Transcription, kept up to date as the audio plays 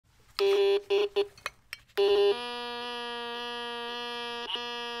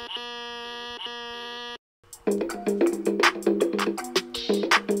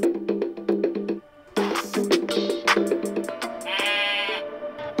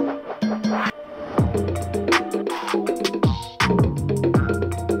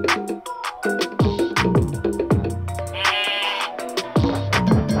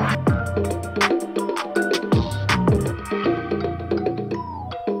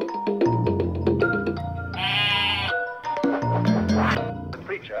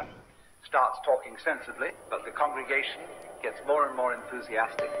Starts talking sensibly, but the congregation gets more and more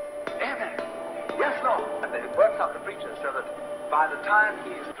enthusiastic. Amen. Yes, Lord. And then it works out the preacher so that by the time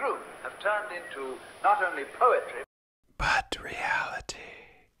he's through, have turned into not only poetry, but reality.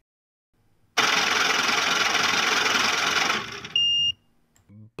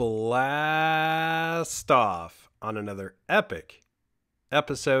 Blast off on another epic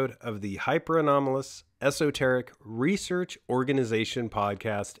episode of the Hyper-Anomalous Esoteric Research Organization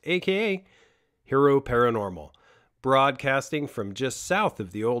podcast, aka Hero Paranormal, broadcasting from just south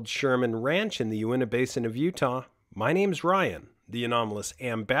of the old Sherman Ranch in the Uinta Basin of Utah. My name's Ryan, the anomalous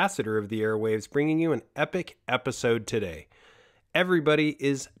ambassador of the airwaves, bringing you an epic episode today. Everybody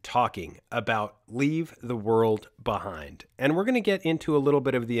is talking about Leave the World Behind, and we're going to get into a little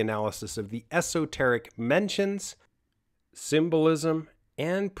bit of the analysis of the esoteric mentions, symbolism,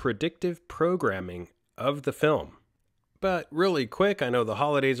 and predictive programming of the film. But really quick, I know the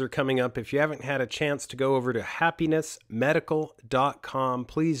holidays are coming up. If you haven't had a chance to go over to happinessmedical.com,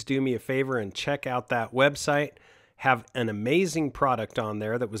 please do me a favor and check out that website. Have an amazing product on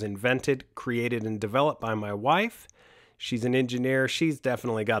there that was invented, created, and developed by my wife. She's an engineer. She's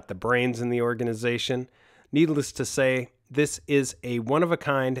definitely got the brains in the organization. Needless to say, this is a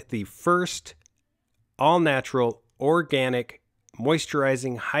one-of-a-kind, the first all-natural, organic,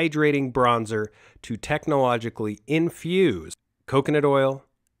 moisturizing, hydrating bronzer to technologically infuse coconut oil,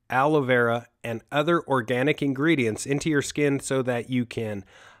 aloe vera, and other organic ingredients into your skin so that you can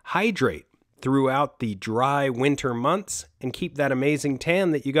hydrate throughout the dry winter months and keep that amazing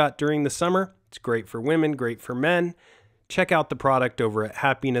tan that you got during the summer. It's great for women, great for men. Check out the product over at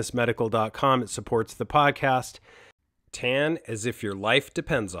happinessmedical.com. It supports the podcast. Tan as if your life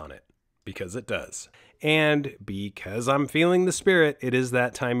depends on it, because it does. And because I'm feeling the spirit, it is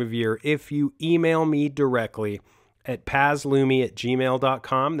that time of year. If you email me directly at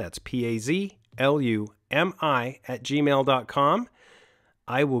pazlumi@gmail.com, that's PAZLUMI@gmail.com,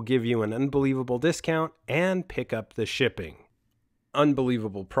 I will give you an unbelievable discount and pick up the shipping.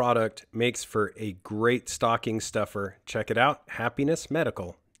 Unbelievable product, makes for a great stocking stuffer. Check it out,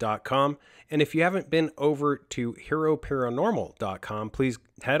 happinessmedical.com. And if you haven't been over to heroparanormal.com, please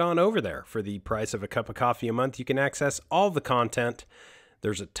head on over there. For the price of a cup of coffee a month, you can access all the content.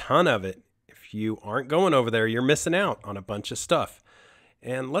 There's a ton of it. If you aren't going over there, you're missing out on a bunch of stuff.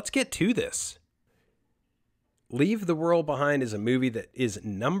 And let's get to this. Leave the World Behind is a movie that is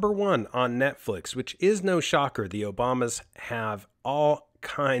 #1 on Netflix, which is no shocker. The Obamas have all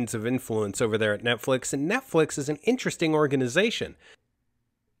kinds of influence over there at Netflix, and Netflix is an interesting organization.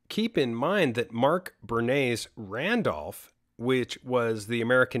 Keep in mind that Mark Bernays Randolph, which was the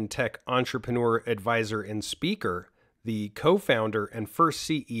American tech entrepreneur, advisor, and speaker, the co-founder and first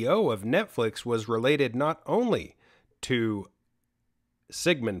CEO of Netflix, was related not only to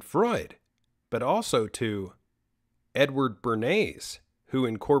Sigmund Freud, but also to Edward Bernays, who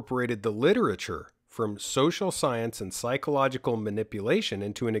incorporated the literature from social science and psychological manipulation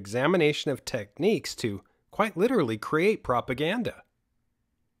into an examination of techniques to quite literally create propaganda.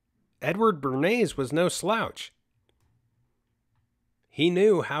 Edward Bernays was no slouch. He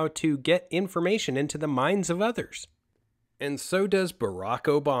knew how to get information into the minds of others. And so does Barack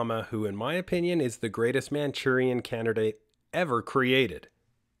Obama, who in my opinion is the greatest Manchurian candidate ever created.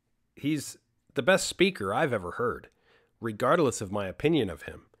 He's the best speaker I've ever heard, regardless of my opinion of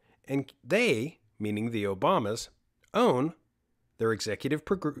him. And they, meaning the Obamas, own their executive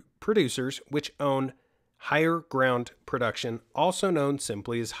producers, which own Higher Ground Production, also known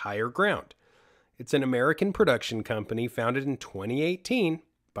simply as Higher Ground. It's an American production company founded in 2018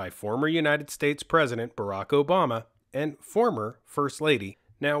 by former United States President Barack Obama and former First Lady.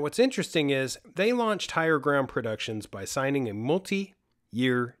 Now, what's interesting is they launched Higher Ground Productions by signing a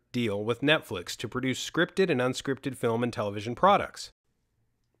multi-year deal with Netflix to produce scripted and unscripted film and television products.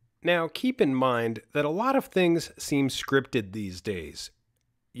 Now, keep in mind that a lot of things seem scripted these days.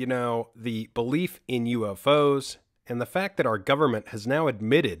 You know, the belief in UFOs and the fact that our government has now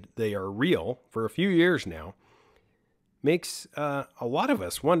admitted they are real for a few years now makes a lot of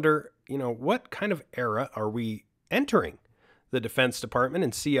us wonder, what kind of era are we entering? The Defense Department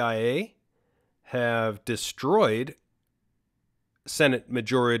and CIA have destroyed Senate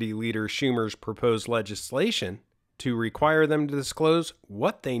Majority Leader Schumer's proposed legislation to require them to disclose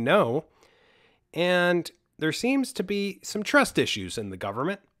what they know. And there seems to be some trust issues in the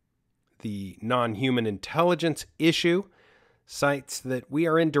government. The non-human intelligence issue cites that we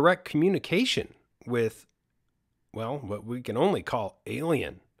are in direct communication with, well, what we can only call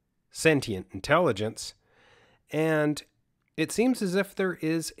alien sentient intelligence. And it seems as if there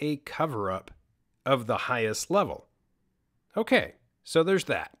is a cover-up of the highest level. Okay, so there's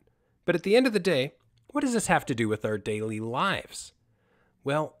that. But at the end of the day, what does this have to do with our daily lives?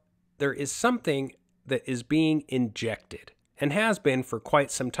 Well, there is something that is being injected, and has been for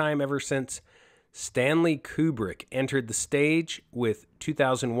quite some time, ever since Stanley Kubrick entered the stage with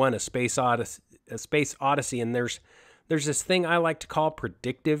 2001: A Space Odyssey, and there's this thing I like to call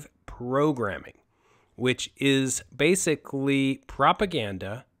predictive programming, which is basically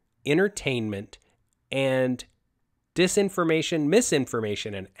propaganda, entertainment, and disinformation,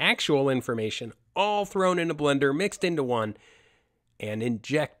 misinformation, and actual information all thrown in a blender, mixed into one, and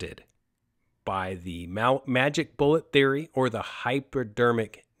injected by the magic bullet theory or the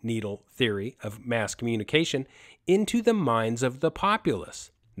hypodermic needle theory of mass communication into the minds of the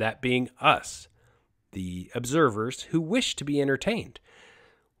populace, that being us, the observers who wish to be entertained.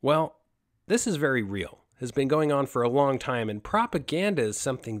 Well, this is very real, has been going on for a long time, and propaganda is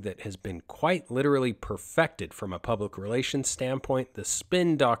something that has been quite literally perfected from a public relations standpoint. The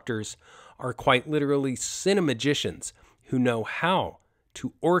spin doctors are quite literally cinemagicians who know how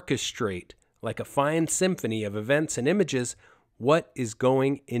to orchestrate, like a fine symphony of events and images, what is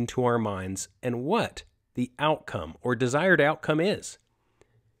going into our minds and what the outcome or desired outcome is.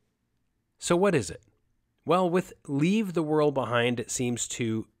 So what is it? Well, with Leave the World Behind, it seems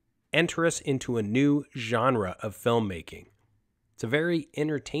to enter us into a new genre of filmmaking. It's a very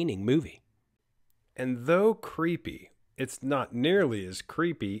entertaining movie. And though creepy, it's not nearly as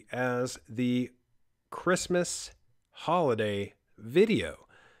creepy as the Christmas holiday video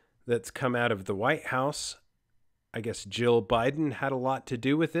that's come out of the White House. I guess Jill Biden had a lot to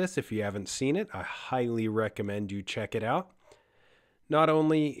do with this. If you haven't seen it, I highly recommend you check it out. Not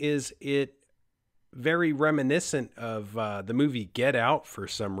only is it very reminiscent of the movie Get Out for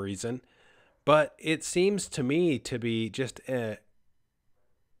some reason, but it seems to me to be just an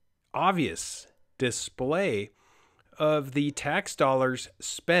obvious display of the tax dollars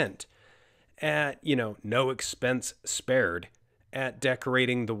spent at, no expense spared at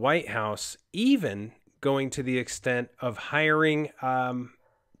decorating the White House, even going to the extent of hiring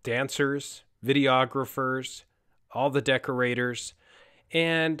dancers, videographers, all the decorators,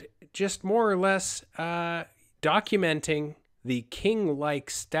 and just more or less documenting the king-like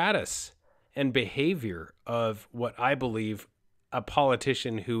status and behavior of what I believe a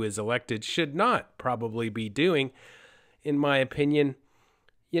politician who is elected should not probably be doing. In my opinion,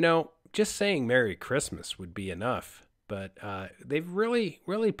 just saying Merry Christmas would be enough. But they've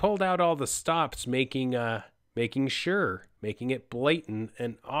really pulled out all the stops, making it blatant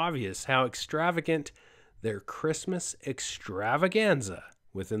and obvious how extravagant their Christmas extravaganza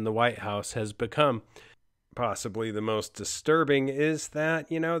within the White House has become. Possibly the most disturbing is that,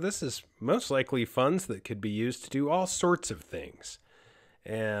 this is most likely funds that could be used to do all sorts of things.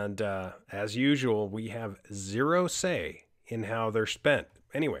 And as usual, we have zero say in how they're spent.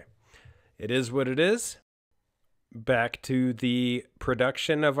 Anyway, it is what it is. Back to the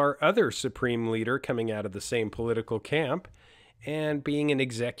production of our other supreme leader coming out of the same political camp and being an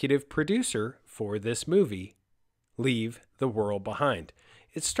executive producer for this movie, Leave the World Behind.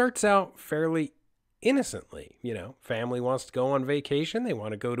 It starts out fairly innocently. Family wants to go on vacation. They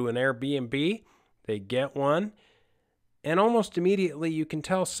want to go to an Airbnb. They get one. And almost immediately you can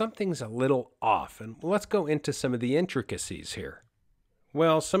tell something's a little off. And let's go into some of the intricacies here.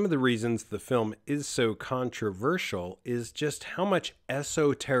 Well, some of the reasons the film is so controversial is just how much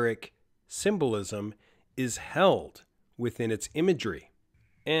esoteric symbolism is held within its imagery.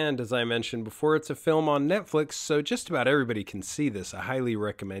 And as I mentioned before, it's a film on Netflix, so just about everybody can see this. I highly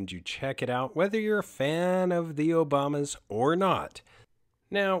recommend you check it out, whether you're a fan of the Obamas or not.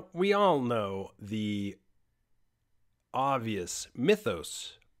 Now, we all know the obvious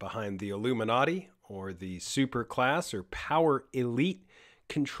mythos behind the Illuminati, or the superclass or power elite,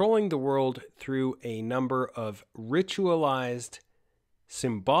 controlling the world through a number of ritualized,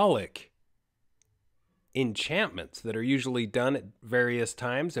 symbolic enchantments that are usually done at various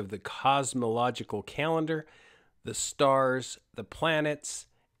times of the cosmological calendar, the stars, the planets,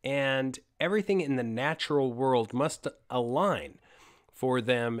 and everything in the natural world must align for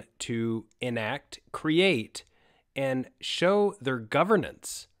them to enact, create, and show their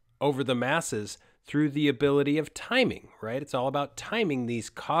governance over the masses through the ability of timing, right? It's all about timing these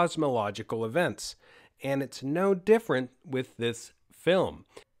cosmological events. And it's no different with this film.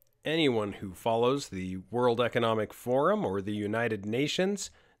 Anyone who follows the World Economic Forum or the United Nations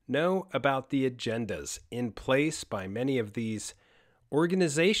know about the agendas in place by many of these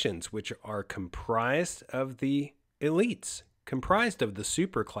organizations, which are comprised of the elites, comprised of the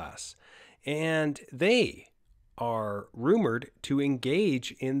superclass. And they are rumored to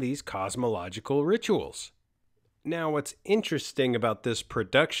engage in these cosmological rituals. Now, what's interesting about this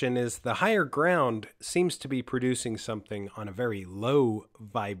production is the higher ground seems to be producing something on a very low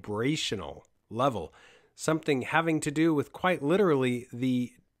vibrational level, something having to do with quite literally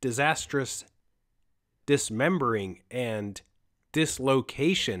the disastrous dismembering and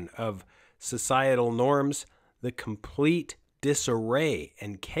dislocation of societal norms, the complete disarray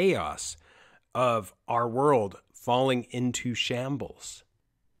and chaos of our world falling into shambles.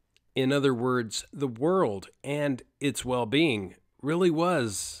 In other words, the world and its well-being really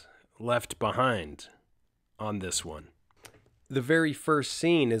was left behind on this one. The very first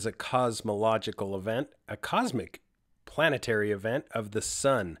scene is a cosmological event, a cosmic planetary event of the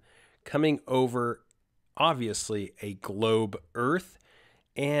sun coming over, obviously, a globe Earth,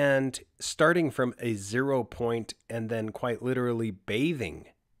 and starting from a 0 point and then quite literally bathing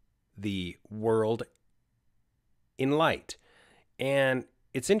the world in light. And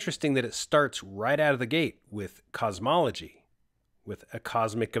it's interesting that it starts right out of the gate with cosmology, with a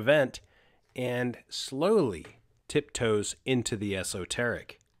cosmic event, and slowly tiptoes into the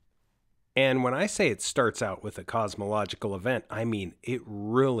esoteric. And when I say it starts out with a cosmological event, I mean it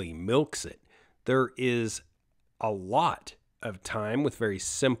really milks it. There is a lot of time with very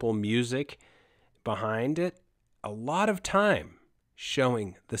simple music behind it, a lot of time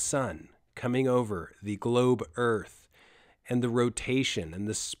showing the sun coming over the globe Earth and the rotation and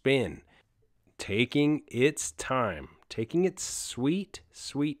the spin, taking its time, taking its sweet,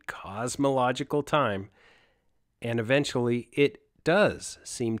 sweet cosmological time, and eventually it does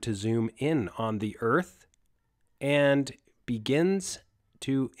seem to zoom in on the Earth and begins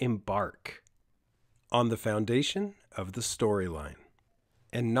to embark on the foundation of the storyline.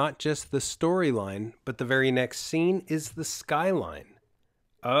 And not just the storyline, but the very next scene is the skyline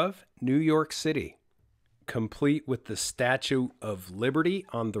of New York City, complete with the Statue of Liberty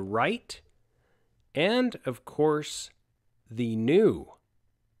on the right, and, of course, the new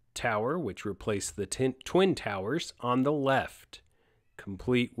tower, which replaced the Twin Towers, on the left,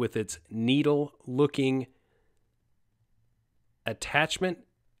 complete with its needle-looking attachment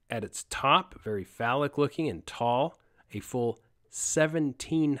at its top, very phallic-looking and tall, a full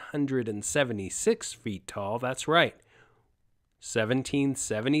 1,776 feet tall. That's right,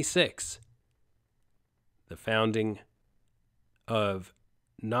 1776. The founding of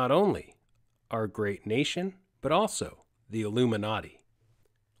not only our great nation, but also the Illuminati.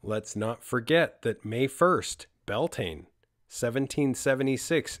 Let's not forget that May 1st, Beltane,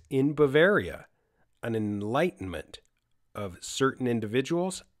 1776, in Bavaria, an enlightenment of certain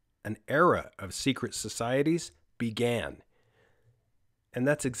individuals, an era of secret societies began. And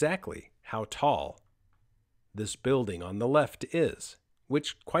that's exactly how tall this building on the left is,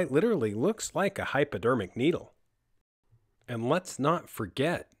 which quite literally looks like a hypodermic needle. And let's not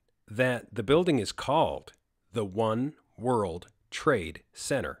forget that the building is called the One World Trade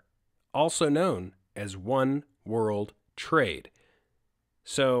Center, also known as One World Trade.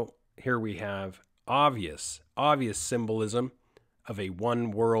 So here we have obvious symbolism of a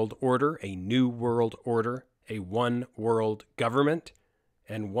one world order, a new world order, a one world government,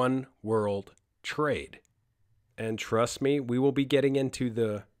 and one world trade. And trust me, we will be getting into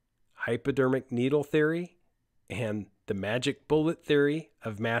the hypodermic needle theory and the magic bullet theory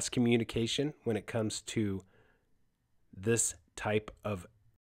of mass communication when it comes to this type of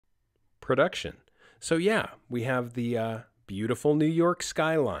production. So yeah, we have the beautiful New York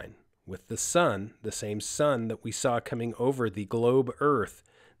skyline with the sun, the same sun that we saw coming over the globe Earth,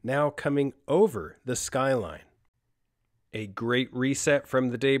 now coming over the skyline. A great reset from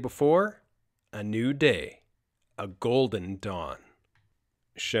the day before, a new day, a golden dawn,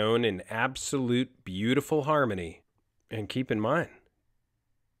 shown in absolute beautiful harmony. And keep in mind,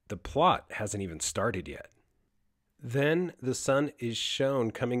 the plot hasn't even started yet. Then the sun is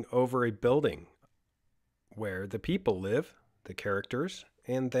shown coming over a building where the people live, the characters,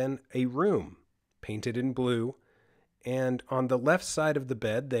 and then a room painted in blue. And on the left side of the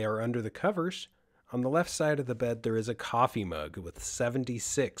bed, they are under the covers. On the left side of the bed, there is a coffee mug with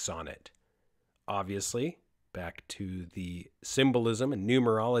 76 on it. Obviously, back to the symbolism and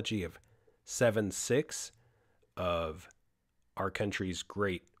numerology of 7-6 of our country's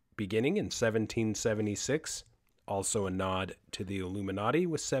great beginning in 1776. Also a nod to the Illuminati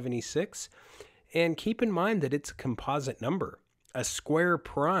with 76. And keep in mind that it's a composite number, a square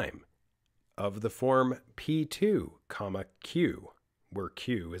prime of the form P2, Q, where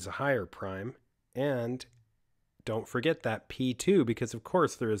Q is a higher prime. And don't forget that P2, because of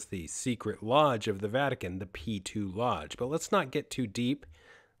course there is the secret lodge of the Vatican, the P2 Lodge. But let's not get too deep.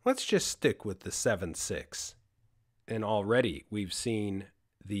 Let's just stick with the 7-6. And already we've seen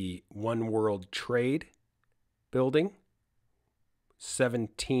the One World Trade building,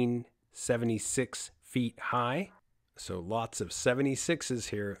 1776 feet high. So lots of 76s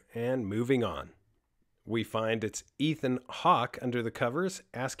here. And moving on, we find it's Ethan Hawke under the covers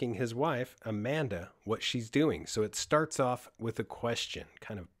asking his wife, Amanda, what she's doing. So it starts off with a question,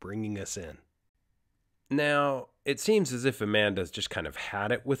 kind of bringing us in. Now, it seems as if Amanda's just kind of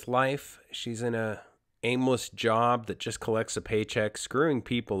had it with life. She's in a aimless job that just collects a paycheck, screwing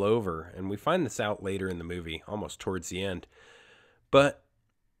people over. And we find this out later in the movie, almost towards the end. But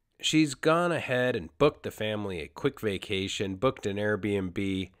she's gone ahead and booked the family a quick vacation, booked an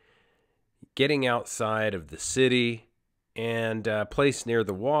Airbnb, getting outside of the city, and a place near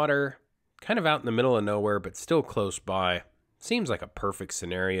the water, kind of out in the middle of nowhere, but still close by. Seems like a perfect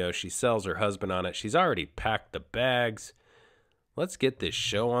scenario. She sells her husband on it. She's already packed the bags. Let's get this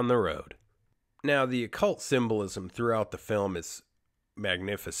show on the road. Now, the occult symbolism throughout the film is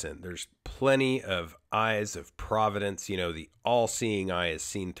magnificent. There's plenty of eyes of providence. You know, the all-seeing eye is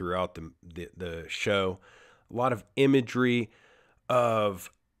seen throughout the show. A lot of imagery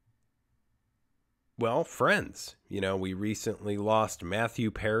of, well, friends. You know, we recently lost Matthew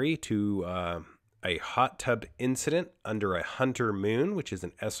Perry to a hot tub incident under a hunter moon, which is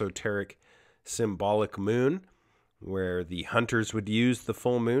an esoteric symbolic moon, where the hunters would use the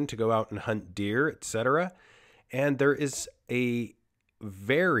full moon to go out and hunt deer, etc. And there is a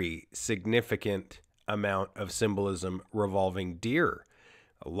very significant amount of symbolism revolving deer.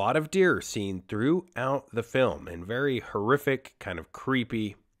 A lot of deer seen throughout the film in very horrific, kind of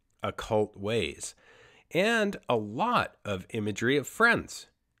creepy, occult ways. And a lot of imagery of friends.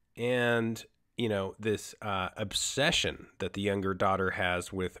 And, you know, this obsession that the younger daughter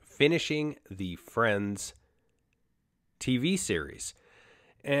has with finishing the Friends TV series.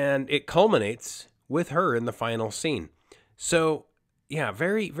 And it culminates with her in the final scene. So, yeah,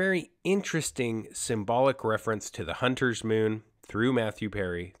 very, very interesting symbolic reference to the hunter's moon through Matthew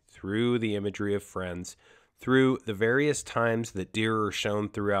Perry, through the imagery of friends, through the various times that deer are shown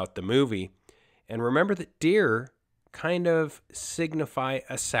throughout the movie. And remember that deer kind of signify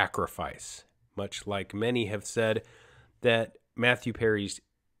a sacrifice, much like many have said that Matthew Perry's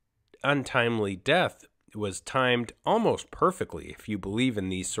untimely death was timed almost perfectly if you believe in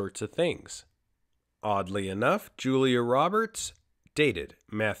these sorts of things. Oddly enough, Julia Roberts dated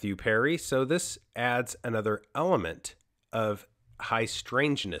Matthew Perry, so this adds another element of high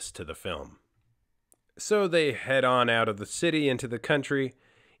strangeness to the film. So they head on out of the city into the country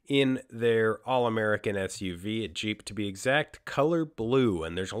in their all-American SUV, a Jeep to be exact, color blue.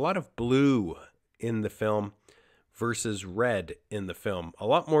 And there's a lot of blue in the film versus red in the film. A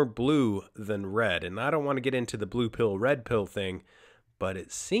lot more blue than red. And I don't want to get into the blue pill, red pill thing, but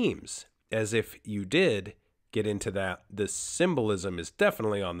it seems as if you did get into that, the symbolism is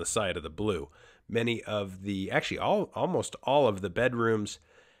definitely on the side of the blue. Many of the, actually almost all of the bedrooms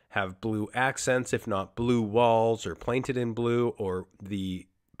have blue accents, if not blue walls or painted in blue, or the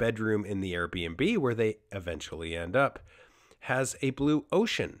bedroom in the Airbnb where they eventually end up has a blue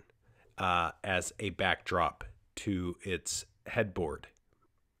ocean as a backdrop to its headboard.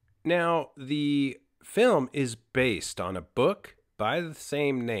 Now, the film is based on a book by the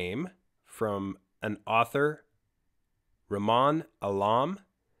same name from an author, Ramon Alam,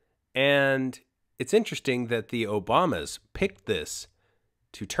 and it's interesting that the Obamas picked this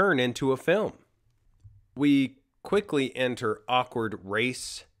to turn into a film. We quickly enter awkward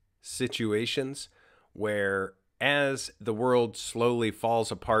race situations where, as the world slowly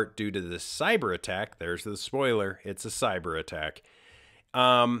falls apart due to this cyber attack, there's the spoiler, it's a cyber attack,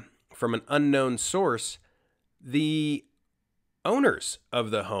 from an unknown source, the owners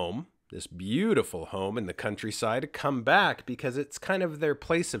of the home, this beautiful home in the countryside, come back because it's kind of their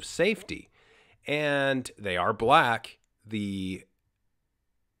place of safety. And they are black. The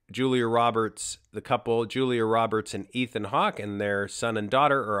Julia Roberts, the couple, Julia Roberts and Ethan Hawke, and their son and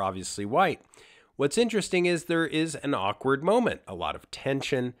daughter are obviously white. What's interesting is there is an awkward moment, a lot of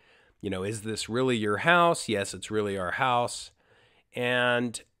tension. You know, is this really your house? Yes, it's really our house.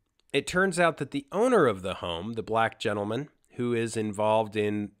 And it turns out that the owner of the home, the black gentleman who is involved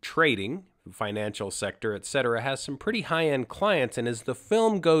in trading financial sector, etc., has some pretty high-end clients. And as the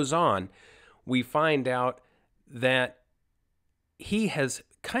film goes on, we find out that he has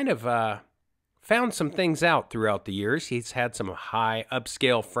kind of found some things out throughout the years. He's had some high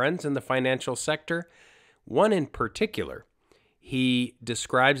upscale friends in the financial sector. One in particular, he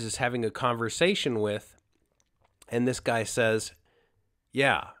describes as having a conversation with, and this guy says,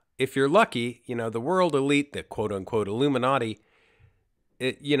 yeah, if you're lucky, the world elite, the quote-unquote Illuminati,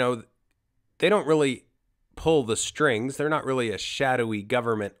 they don't really pull the strings. They're not really a shadowy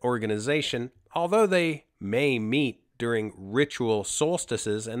government organization, although they may meet during ritual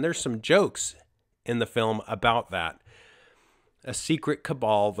solstices, and there's some jokes in the film about that. A secret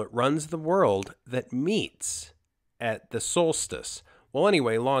cabal that runs the world that meets at the solstice. Well,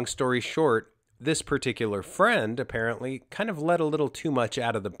 anyway, long story short, this particular friend apparently kind of let a little too much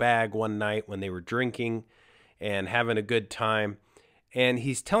out of the bag one night when they were drinking and having a good time. And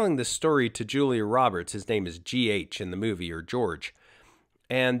he's telling this story to Julia Roberts. His name is G.H. in the movie, or George.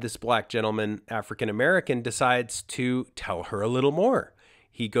 And this black gentleman, African-American, decides to tell her a little more.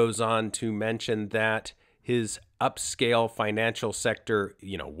 He goes on to mention that his upscale financial sector,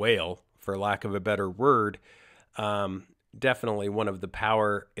 whale, for lack of a better word, definitely one of the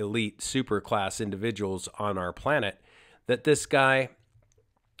power elite superclass individuals on our planet, that this guy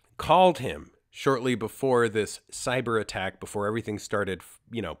called him shortly before this cyber attack, before everything started,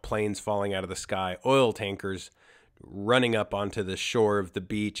 planes falling out of the sky, oil tankers running up onto the shore of the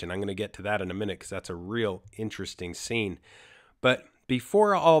beach. And I'm going to get to that in a minute because that's a real interesting scene. But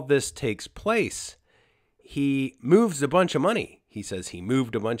before all this takes place, he moves a bunch of money. He says he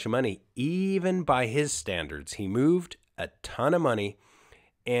moved a bunch of money, even by his standards. He moved a ton of money.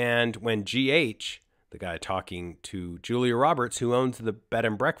 And when GH, the guy talking to Julia Roberts, who owns the bed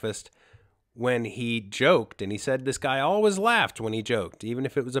and breakfast, when he joked, and he said this guy always laughed when he joked, even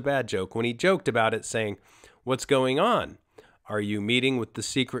if it was a bad joke, when he joked about it, saying, "What's going on? Are you meeting with the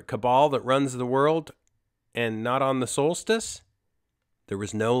secret cabal that runs the world and not on the solstice?" There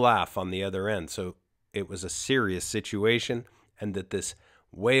was no laugh on the other end. So it was a serious situation, and that this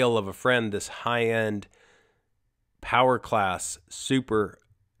whale of a friend, this high-end, power class, super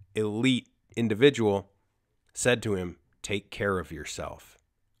elite individual said to him, "Take care of yourself,"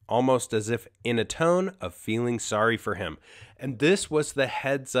 almost as if in a tone of feeling sorry for him. And this was the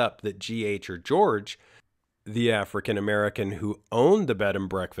heads up that GH, or George, the African-American who owned the bed and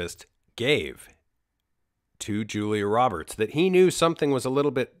breakfast, gave to Julia Roberts, that he knew something was a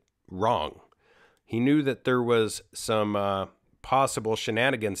little bit wrong. He knew that there was some possible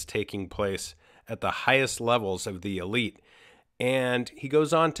shenanigans taking place at the highest levels of the elite. And he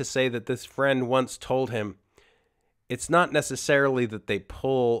goes on to say that this friend once told him, it's not necessarily that they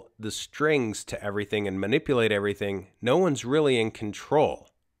pull the strings to everything and manipulate everything. No one's really in control,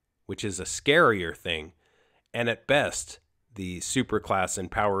 which is a scarier thing. And at best, the superclass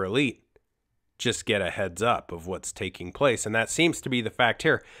and power elite just get a heads up of what's taking place. And that seems to be the fact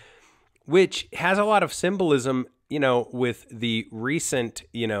here, which has a lot of symbolism, with the recent,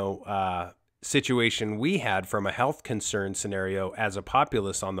 situation we had from a health concern scenario as a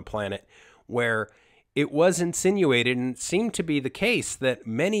populace on the planet, where it was insinuated, and it seemed to be the case, that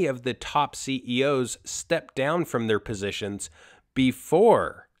many of the top CEOs stepped down from their positions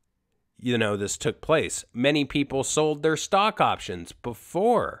before, this took place. Many people sold their stock options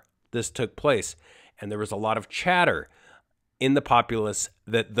before this took place. And there was a lot of chatter in the populace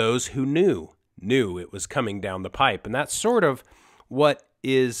that those who knew it was coming down the pipe. And that's sort of what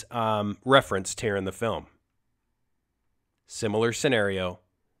is referenced here in the film. Similar scenario.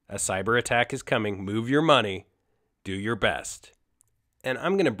 A cyber attack is coming. Move your money. Do your best. And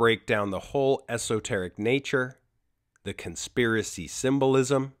I'm going to break down the whole esoteric nature, the conspiracy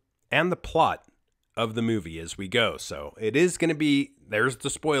symbolism, and the plot of the movie as we go. So it is going to be, there's the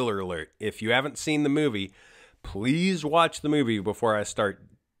spoiler alert. If you haven't seen the movie, please watch the movie before I start,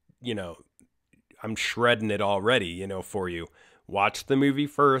 I'm shredding it already, for you. Watch the movie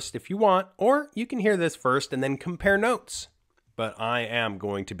first if you want, or you can hear this first and then compare notes. But I am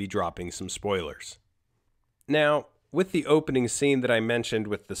going to be dropping some spoilers. Now, with the opening scene that I mentioned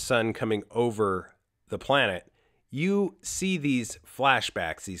with the sun coming over the planet, you see these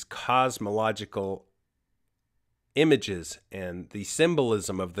flashbacks, these cosmological images and the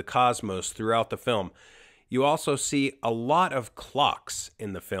symbolism of the cosmos throughout the film. You also see a lot of clocks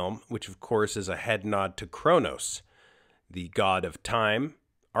in the film, which of course is a head nod to Kronos, the god of time,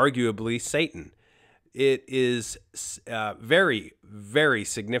 arguably Satan. It is very, very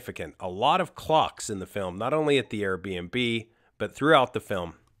significant. A lot of clocks in the film, not only at the Airbnb, but throughout the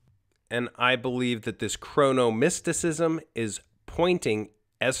film. And I believe that this chronomysticism is pointing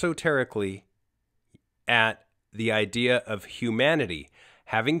esoterically at the idea of humanity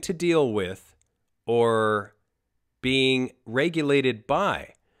having to deal with or being regulated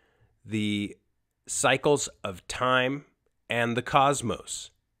by the cycles of time and the cosmos,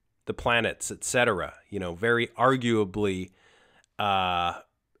 the planets, etc. Very arguably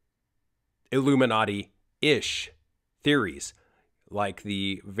Illuminati-ish theories, like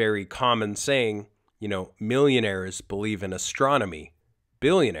the very common saying, millionaires believe in astronomy,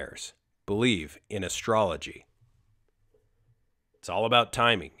 billionaires believe in astrology. It's all about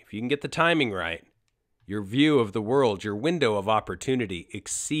timing. If you can get the timing right, your view of the world, your window of opportunity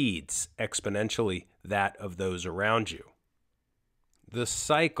exceeds exponentially that of those around you. The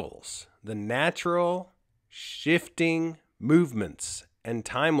cycles, the natural shifting movements and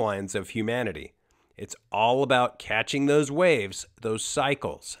timelines of humanity. It's all about catching those waves, those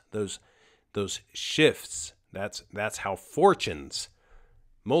cycles, those shifts. That's how fortunes,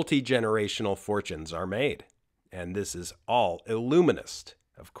 multi-generational fortunes, are made. And this is all illuminist.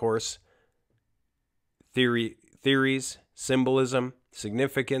 Of course, theories, symbolism,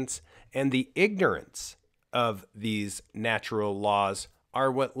 significance, and the ignorance of these natural laws are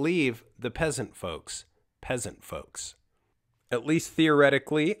what leave the peasant folks. At least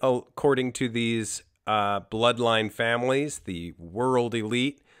theoretically, according to these bloodline families, the world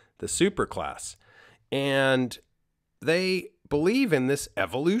elite, the superclass. And they believe in this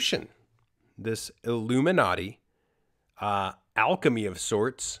evolution, this Illuminati alchemy of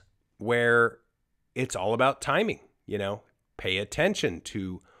sorts, where it's all about timing. Pay attention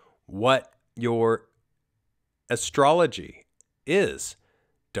to what your astrology is.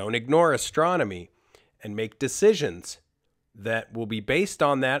 Don't ignore astronomy, and make decisions that will be based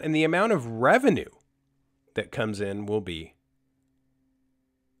on that, and the amount of revenue that comes in will be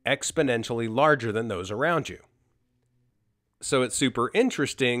exponentially larger than those around you. So it's super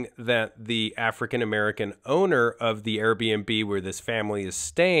interesting that the African-American owner of the Airbnb where this family is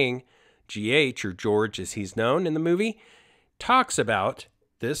staying, GH, or George as he's known in the movie, talks about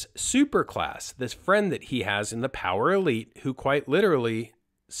this superclass, this friend that he has in the power elite who quite literally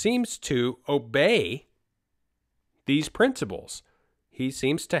seems to obey these principles. He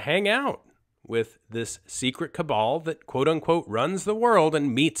seems to hang out with this secret cabal that quote-unquote runs the world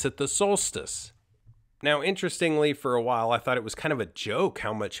and meets at the solstice. Now, interestingly, for a while, I thought it was kind of a joke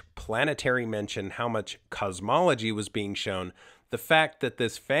how much planetary mention, how much cosmology was being shown. The fact that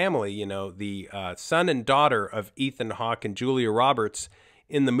this family, the son and daughter of Ethan Hawke and Julia Roberts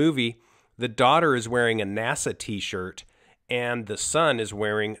in the movie, the daughter is wearing a NASA t-shirt and the son is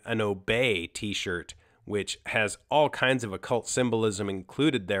wearing an Obey t-shirt, which has all kinds of occult symbolism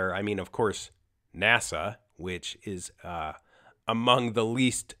included there. I mean, of course, NASA, which is among the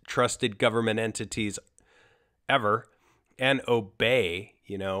least trusted government entities ever, and Obey,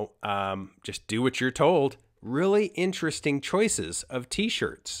 just do what you're told. Really interesting choices of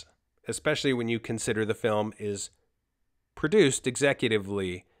t-shirts, especially when you consider the film is produced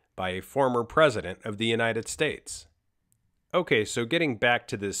executively by a former president of the United States. Okay, so getting back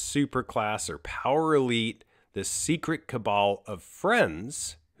to this superclass or power elite, this secret cabal of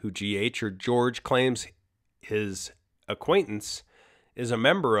friends who GH or George claims his acquaintance is a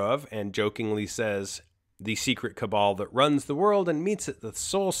member of, and jokingly says the secret cabal that runs the world and meets at the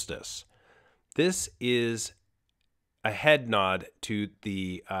solstice. This is a head nod to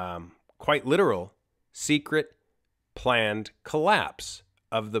the quite literal secret planned collapse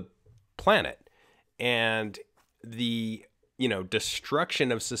of the planet and the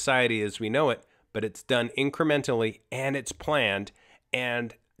destruction of society as we know it, but it's done incrementally and it's planned,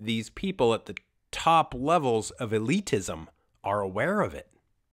 and these people at the top levels of elitism are aware of it.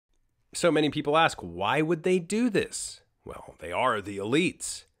 So many people ask, why would they do this? Well, they are the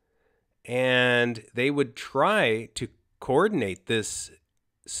elites, and they would try to coordinate this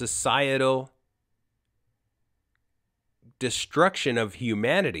societal destruction of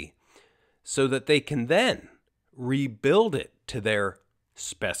humanity so that they can then rebuild it to their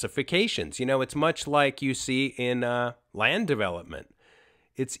specifications. It's much like you see in land development.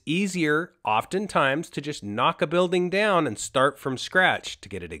 It's easier oftentimes to just knock a building down and start from scratch to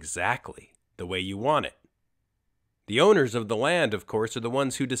get it exactly the way you want it. The owners of the land, of course, are the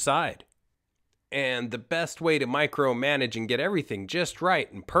ones who decide. And the best way to micromanage and get everything just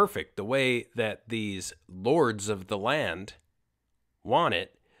right and perfect the way that these lords of the land want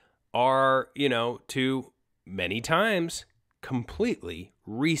it are, to many times completely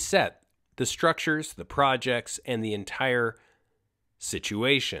reset the structures, the projects, and the entire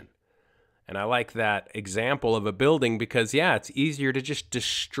situation. And I like that example of a building because, yeah, it's easier to just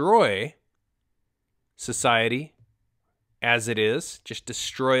destroy society as it is, just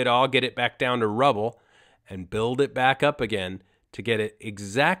destroy it all, get it back down to rubble, and build it back up again to get it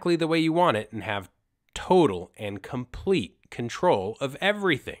exactly the way you want it and have total and complete control of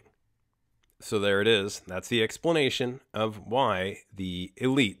everything. So there it is. That's the explanation of why the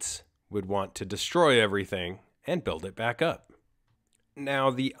elites would want to destroy everything and build it back up.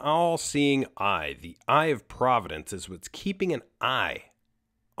 Now, the all-seeing eye, the eye of providence, is what's keeping an eye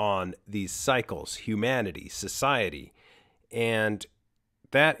on these cycles, humanity, society, and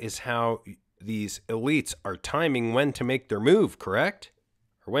that is how these elites are timing when to make their move, correct?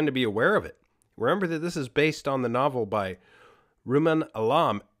 Or when to be aware of it. Remember that this is based on the novel by Ruman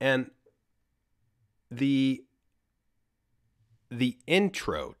Alam, and the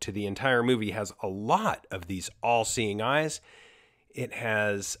intro to the entire movie has a lot of these all-seeing eyes. It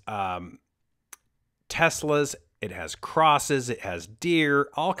has Teslas, it has crosses, it has deer,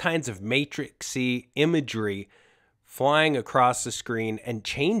 all kinds of matrixy imagery flying across the screen and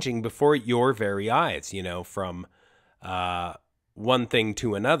changing before your very eyes, you know, from one thing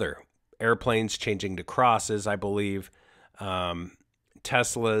to another. Airplanes changing to crosses, I believe,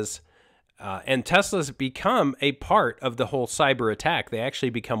 Teslas. And Teslas become a part of the whole cyber attack. They actually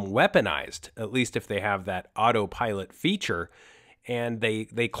become weaponized, at least if they have that autopilot feature. And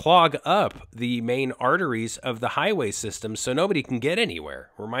they clog up the main arteries of the highway system so nobody can get anywhere.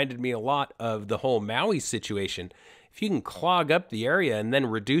 Reminded me a lot of the whole Maui situation. If you can clog up the area and then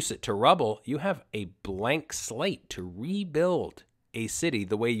reduce it to rubble, you have a blank slate to rebuild a city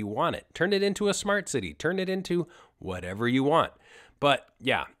the way you want it. Turn it into a smart city. Turn it into whatever you want. But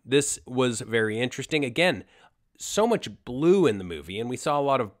yeah, this was very interesting. Again, so much blue in the movie, and we saw a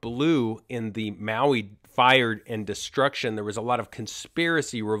lot of blue in the Maui fire and destruction. There was a lot of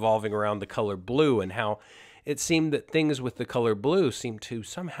conspiracy revolving around the color blue and how it seemed that things with the color blue seemed to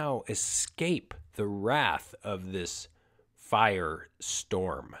somehow escape the wrath of this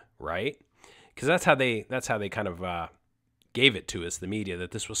firestorm, right? Because that's how they kind of gave it to us, the media,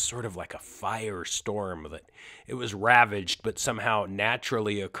 that this was sort of like a firestorm, that it was ravaged but somehow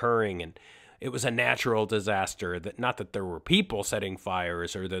naturally occurring, and it was a natural disaster, that not that there were people setting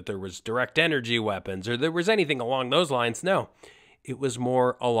fires or that there was direct energy weapons or there was anything along those lines. No, it was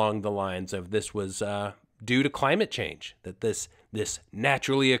more along the lines of this was due to climate change, that this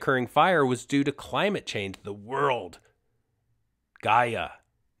naturally occurring fire was due to climate change. The world, Gaia,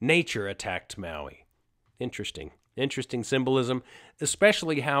 nature attacked Maui. Interesting symbolism,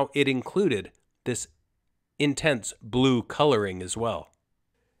 especially how it included this intense blue coloring as well.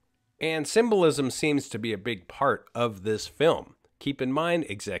 And symbolism seems to be a big part of this film. Keep in mind,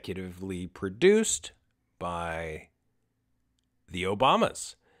 executively produced by the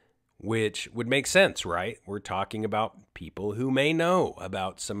Obamas, which would make sense, right? We're talking about people who may know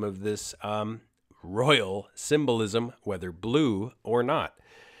about some of this royal symbolism, whether blue or not.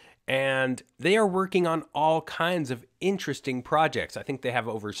 And they are working on all kinds of interesting projects. I think they have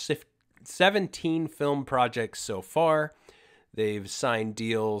over 17 film projects so far. They've signed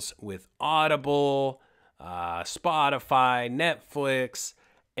deals with Audible, Spotify, Netflix,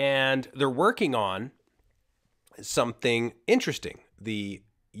 and they're working on something interesting. The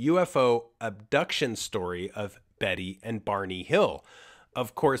UFO abduction story of Betty and Barney Hill.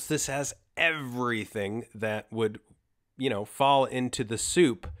 Of course, this has everything that would, fall into the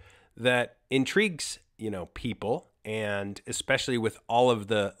soup that intrigues, people, and especially with all of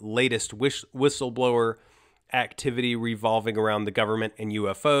the latest whistleblower activity revolving around the government and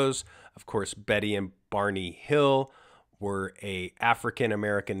UFOs. Of course, Betty and Barney Hill were a African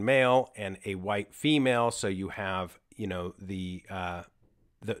American male and a white female, so you have, the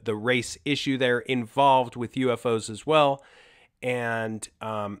race issue there involved with UFOs as well. And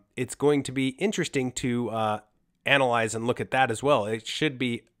it's going to be interesting to analyze and look at that as well. It should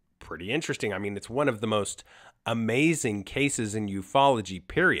be pretty interesting. I mean, it's one of the most amazing cases in ufology,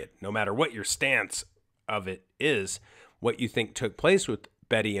 period. No matter what your stance of it is, what you think took place with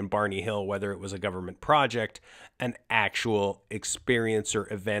Betty and Barney Hill, whether it was a government project, an actual experience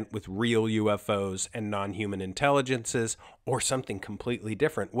or event with real UFOs and non-human intelligences, or something completely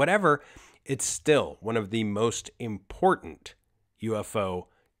different. Whatever, it's still one of the most important UFO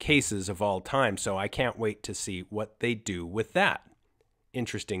cases of all time. So I can't wait to see what they do with that.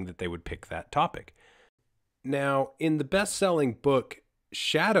 Interesting that they would pick that topic. Now, in the best-selling book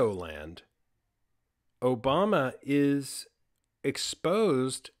Shadowland, Obama is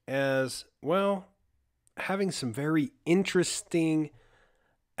exposed as, well, having some very interesting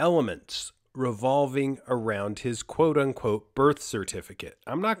elements revolving around his quote-unquote birth certificate.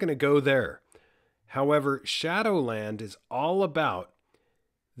 I'm not going to go there. However, Shadowland is all about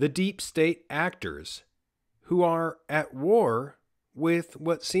the deep state actors who are at war with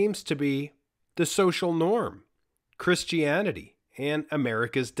what seems to be the social norm, Christianity, and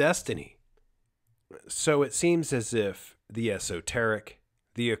America's destiny. So it seems as if the esoteric,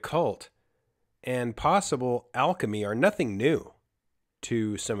 the occult, and possible alchemy are nothing new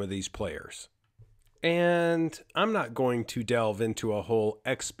to some of these players. And I'm not going to delve into a whole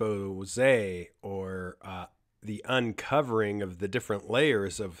expose or the uncovering of the different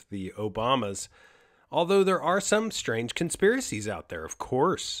layers of the Obamas, although there are some strange conspiracies out there, of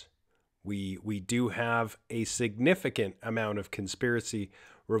course. We do have a significant amount of conspiracy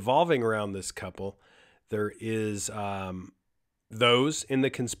revolving around this couple. There is those in the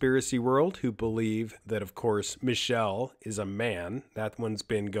conspiracy world who believe that, of course, Michelle is a man. That one's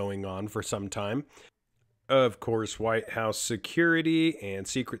been going on for some time. Of course, White House security and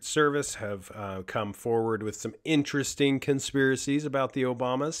Secret Service have come forward with some interesting conspiracies about the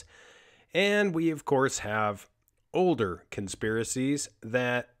Obamas. And we, of course, have older conspiracies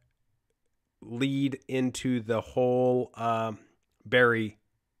that lead into the whole Barry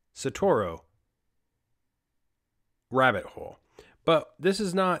Soetoro rabbit hole. But this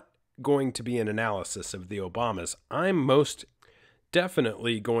is not going to be an analysis of the Obamas. I'm most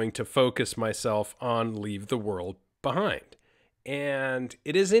definitely going to focus myself on Leave the World Behind. And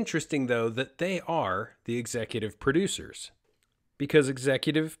it is interesting, though, that they are the executive producers, because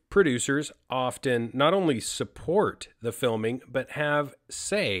executive producers often not only support the filming, but have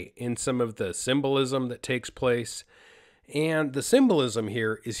say in some of the symbolism that takes place. And the symbolism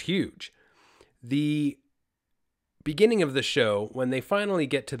here is huge. The beginning of the show, when they finally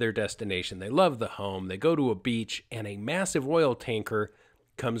get to their destination, they love the home, they go to a beach, and a massive oil tanker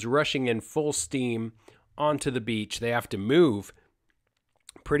comes rushing in full steam onto the beach. They have to move.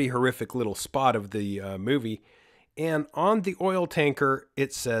 Pretty horrific little spot of the movie. And on the oil tanker,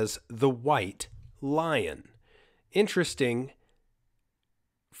 it says, "The White Lion." Interesting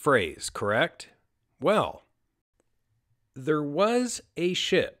phrase, correct? Well, there was a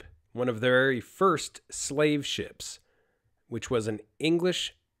ship, one of the very first slave ships, which was an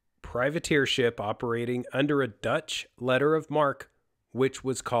English privateer ship operating under a Dutch letter of marque, which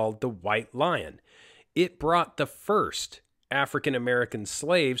was called the White Lion. It brought the first African-American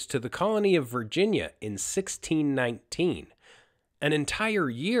slaves to the colony of Virginia in 1619, an entire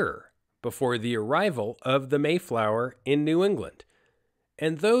year before the arrival of the Mayflower in New England.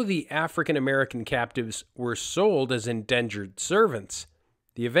 And though the African-American captives were sold as indentured servants,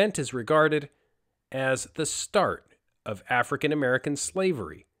 the event is regarded as the start of African-American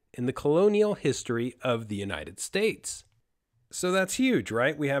slavery in the colonial history of the United States. So that's huge,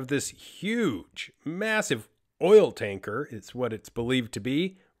 right? We have this huge, massive oil tanker, it's what it's believed to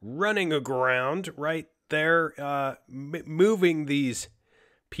be, running aground right there, moving these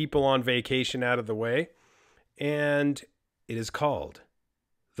people on vacation out of the way. And it is called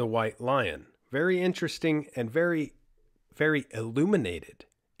the White Lion. Very interesting and very, very illuminated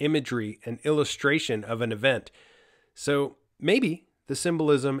imagery and illustration of an event. So maybe the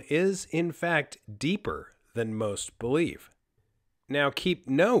symbolism is, in fact, deeper than most believe. Now, keep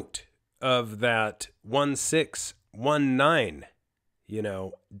note of that 1619,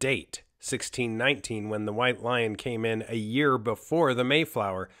 date, 1619, when the White Lion came in a year before the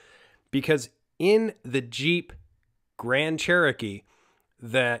Mayflower, because in the Jeep Grand Cherokee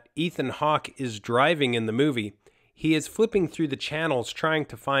that Ethan Hawke is driving in the movie, he is flipping through the channels trying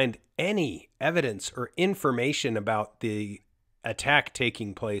to find any evidence or information about the attack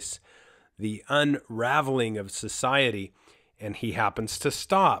taking place, the unraveling of society, and he happens to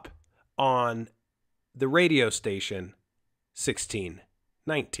stop on the radio station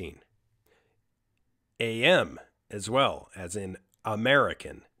 1619. AM as well, as in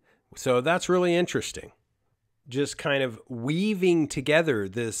American. So that's really interesting. Just kind of weaving together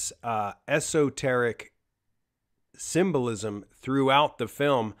this esoteric symbolism throughout the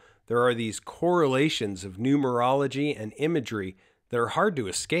film. There are these correlations of numerology and imagery that are hard to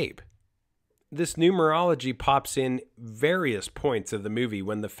escape. This numerology pops in various points of the movie.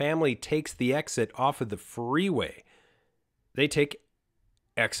 When the family takes the exit off of the freeway, they take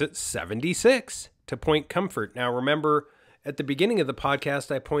exit 76 to Point Comfort. Now, remember, at the beginning of the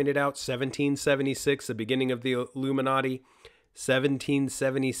podcast, I pointed out 1776, the beginning of the Illuminati,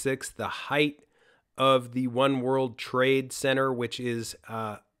 1776, the height of the One World Trade Center, which is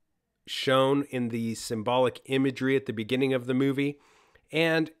shown in the symbolic imagery at the beginning of the movie.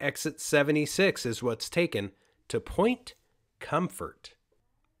 And exit 76 is what's taken to Point Comfort.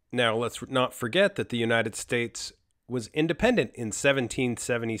 Now, let's not forget that the United States was independent in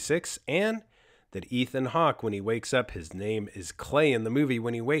 1776, and that Ethan Hawke, when he wakes up, his name is Clay in the movie,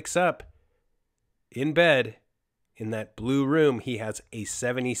 when he wakes up, in bed in that blue room, he has a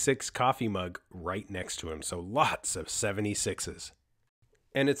 76 coffee mug right next to him. So lots of 76s.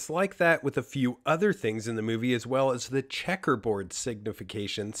 And it's like that with a few other things in the movie, as well as the checkerboard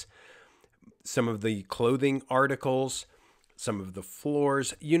significations. Some of the clothing articles, some of the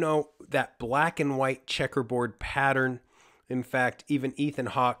floors, you know, that black and white checkerboard pattern. In fact, even Ethan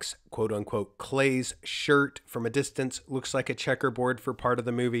Hawke's quote unquote Clay's shirt from a distance looks like a checkerboard for part of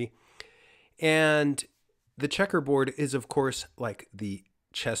the movie. And the checkerboard is, of course, like the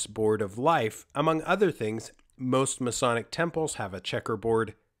chessboard of life. Among other things, most Masonic temples have a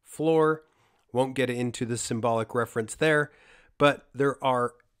checkerboard floor. Won't get into the symbolic reference there, but there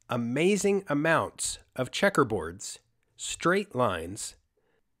are amazing amounts of checkerboards, straight lines,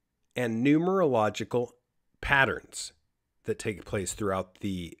 and numerological patterns that take place throughout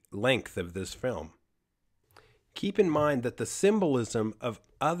the length of this film. Keep in mind that the symbolism of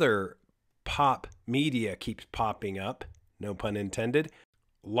other pop media keeps popping up, no pun intended.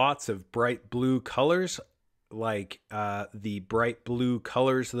 Lots of bright blue colors, like the bright blue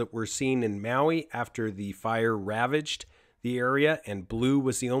colors that were seen in Maui after the fire ravaged the area, and blue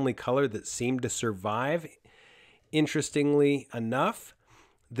was the only color that seemed to survive. Interestingly enough,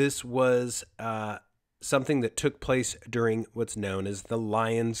 this was something that took place during what's known as the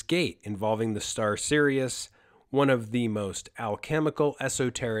Lion's Gate, involving the star Sirius, one of the most alchemical,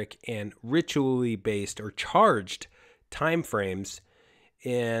 esoteric, and ritually based or charged time frames.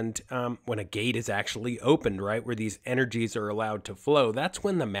 And when a gate is actually opened, right, where these energies are allowed to flow, that's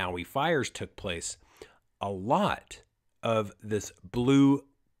when the Maui fires took place. A lot of this blue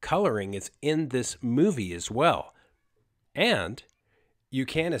coloring is in this movie as well. And you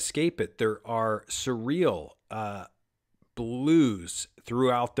can't escape it. There are surreal blues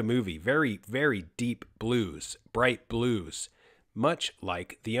throughout the movie. Very, very deep blues, bright blues, much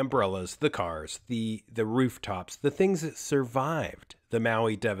like the umbrellas, the cars, the rooftops, the things that survived the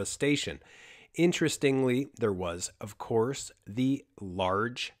Maui devastation. Interestingly, there was, of course, the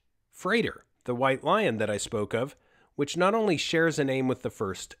large freighter, the White Lion that I spoke of, which not only shares a name with the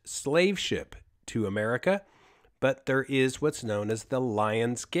first slave ship to America, but there is what's known as the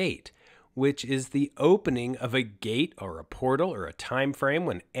Lion's Gate, which is the opening of a gate or a portal or a time frame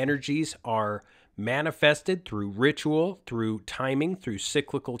when energies are manifested through ritual, through timing, through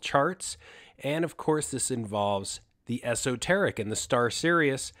cyclical charts. And of course, this involves the esoteric and the star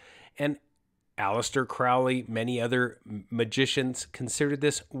Sirius. And Aleister Crowley, many other magicians consider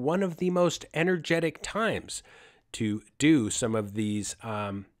this one of the most energetic times to do some of these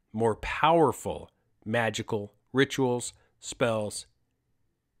more powerful magical rituals, spells.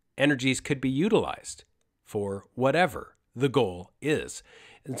 Energies could be utilized for whatever the goal is.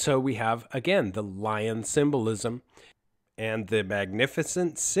 And so we have, again, the lion symbolism and the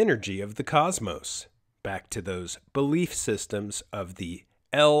magnificent synergy of the cosmos. Back to those belief systems of the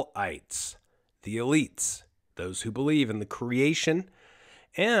L-ites, the elites, those who believe in the creation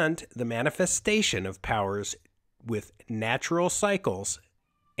and the manifestation of powers with natural cycles.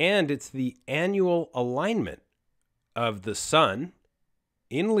 And it's the annual alignment of the sun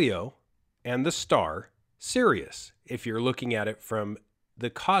in Leo and the star Sirius, if you're looking at it from the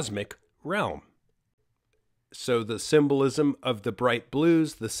cosmic realm. So the symbolism of the bright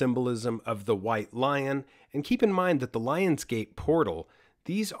blues, the symbolism of the white lion, and keep in mind that the Lion's Gate portal,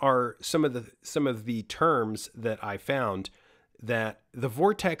 these are some of the terms that I found, that the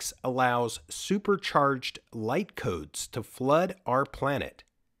vortex allows supercharged light codes to flood our planet.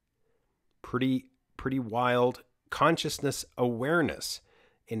 Pretty wild consciousness awareness,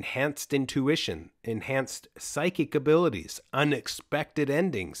 enhanced intuition, enhanced psychic abilities, unexpected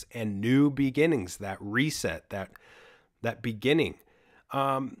endings, and new beginnings, that reset, that beginning.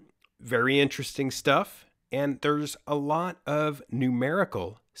 Very interesting stuff. And there's a lot of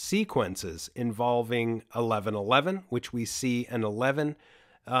numerical sequences involving 1111, which we see an 11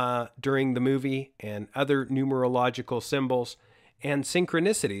 during the movie, and other numerological symbols and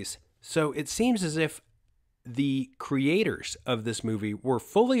synchronicities. So it seems as if the creators of this movie were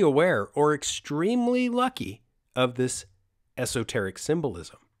fully aware or extremely lucky of this esoteric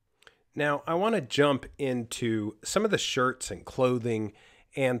symbolism. Now, I want to jump into some of the shirts and clothing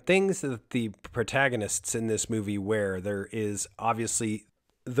and things that the protagonists in this movie wear. There is obviously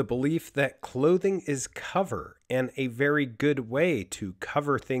the belief that clothing is cover, and a very good way to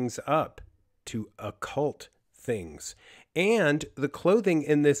cover things up, to occult things. And the clothing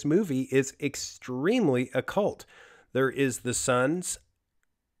in this movie is extremely occult. There is the sun's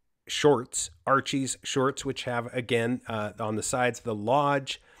shorts, Archie's shorts, which have, again, on the sides, the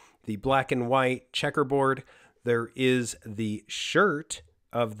lodge, the black and white checkerboard. There is the shirt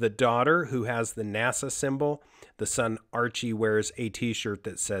of the daughter, who has the NASA symbol. The son, Archie, wears a t-shirt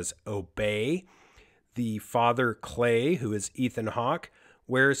that says obey. The father, Clay, who is Ethan Hawke,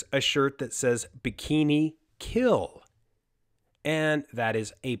 wears a shirt that says bikini kill. And that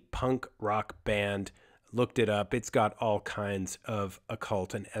is a punk rock band. Looked it up. It's got all kinds of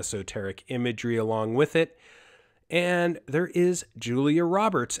occult and esoteric imagery along with it. And there is Julia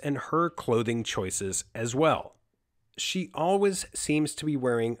Roberts and her clothing choices as well. She always seems to be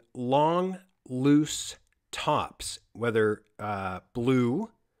wearing long, loose tops, whether blue,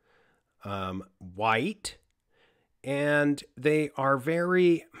 white, and they are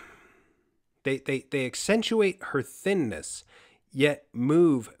very, they accentuate her thinness, yet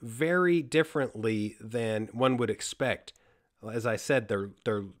move very differently than one would expect. As I said,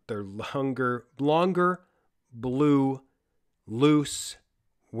 they're longer, blue, loose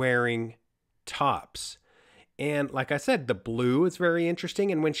wearing tops. And like I said, the blue is very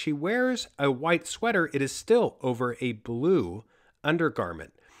interesting. And when she wears a white sweater, it is still over a blue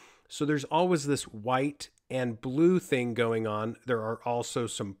undergarment. So there's always this white and blue thing going on. There are also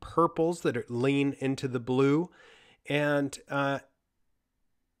some purples that lean into the blue. And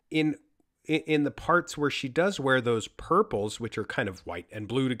in the parts where she does wear those purples, which are kind of white and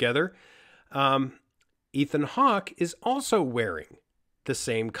blue together, Ethan Hawke is also wearing the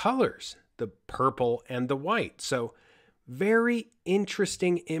same colors, the purple and the white. So very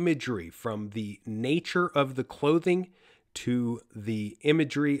interesting imagery, from the nature of the clothing to the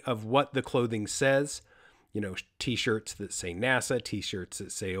imagery of what the clothing says. You know, t-shirts that say NASA, t-shirts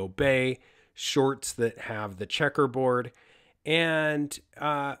that say obey, shorts that have the checkerboard, and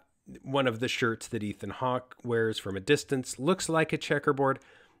one of the shirts that Ethan Hawke wears from a distance looks like a checkerboard.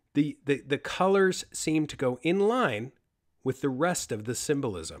 The colors seem to go in line with the rest of the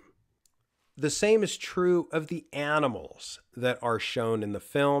symbolism. The same is true of the animals that are shown in the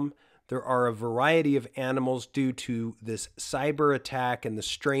film. There are a variety of animals due to this cyber attack and the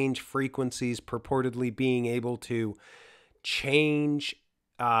strange frequencies purportedly being able to change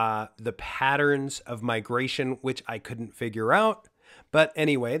the patterns of migration, which I couldn't figure out. But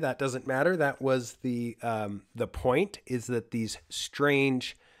anyway, that doesn't matter. That was the point, is that these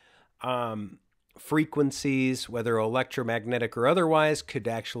strange frequencies, whether electromagnetic or otherwise, could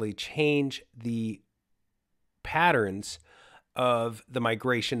actually change the patterns of the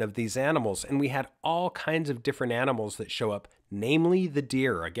migration of these animals. And we had all kinds of different animals that show up, namely the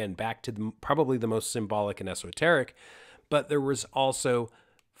deer. Again, back to probably the most symbolic and esoteric. But there was also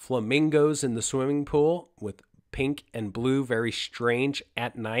flamingos in the swimming pool with pink and blue, very strange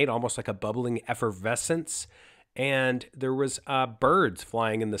at night, almost like a bubbling effervescence. And there was birds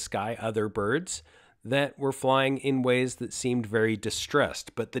flying in the sky, other birds that were flying in ways that seemed very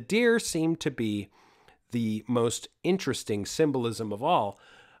distressed. But the deer seemed to be the most interesting symbolism of all.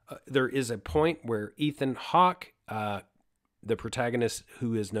 There is a point where Ethan Hawke, the protagonist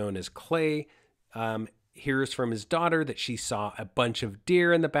who is known as Clay, hears from his daughter that she saw a bunch of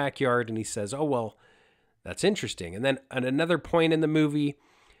deer in the backyard, and he says, oh, well, that's interesting. And then at another point in the movie,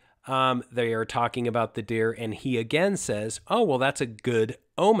 they are talking about the deer, and he again says, oh, well, that's a good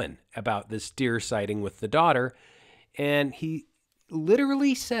omen about this deer sighting with the daughter. And he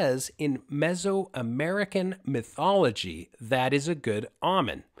literally says in Mesoamerican mythology, that is a good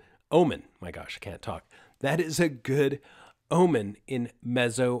omen. My gosh, I can't talk. That is a good omen in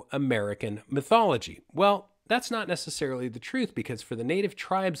Mesoamerican mythology. Well, that's not necessarily the truth, because for the native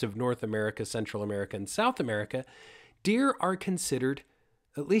tribes of North America, Central America, and South America, deer are considered,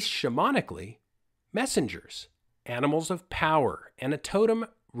 at least shamanically, messengers, animals of power, and a totem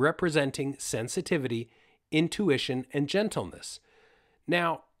representing sensitivity, intuition, and gentleness.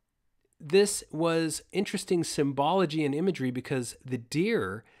 Now, this was interesting symbology and imagery because the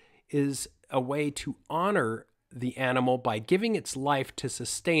deer is a way to honor the animal by giving its life to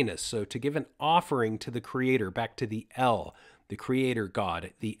sustain us. So to give an offering to the creator, back to the El, the creator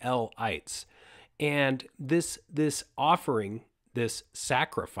god, the El-ites. And this offering, this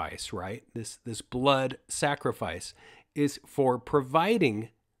sacrifice, right? This blood sacrifice is for providing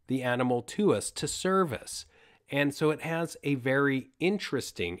the animal to us to serve us. And so it has a very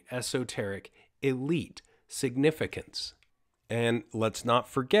interesting, esoteric, elite significance. And let's not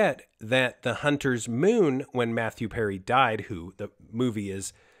forget that the hunter's moon, when Matthew Perry died, who the movie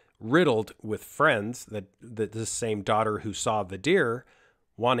is riddled with friends, that the same daughter who saw the deer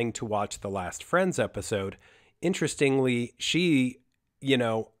wanting to watch the last Friends episode, interestingly, she,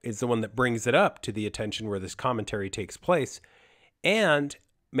 is the one that brings it up to the attention where this commentary takes place. And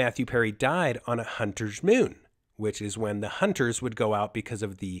Matthew Perry died on a hunter's moon, which is when the hunters would go out because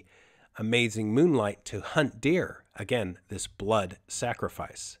of the amazing moonlight to hunt deer. Again, this blood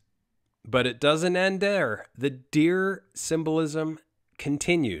sacrifice. But it doesn't end there. The deer symbolism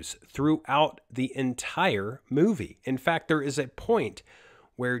continues throughout the entire movie. In fact, there is a point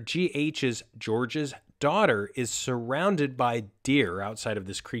where G.H.'s George's daughter is surrounded by deer outside of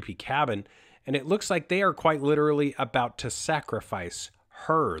this creepy cabin, and it looks like they are quite literally about to sacrifice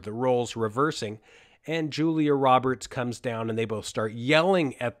her, the roles reversing, and Julia Roberts comes down and they both start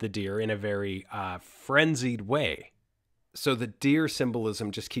yelling at the deer in a very frenzied way. So the deer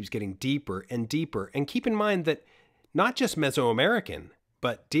symbolism just keeps getting deeper and deeper. And keep in mind that not just Mesoamerican,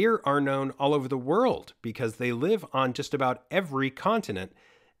 but deer are known all over the world because they live on just about every continent,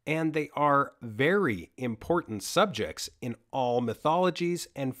 and they are very important subjects in all mythologies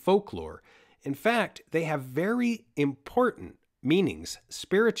and folklore. In fact, they have very important meanings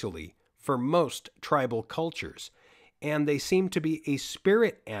spiritually for most tribal cultures, and they seem to be a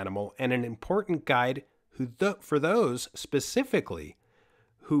spirit animal and an important guide for those specifically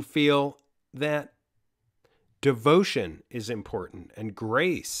who feel that devotion is important and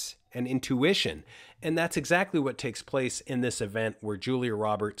grace and intuition. And that's exactly what takes place in this event where Julia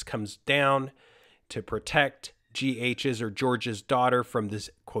Roberts comes down to protect G.H.'s or George's daughter from this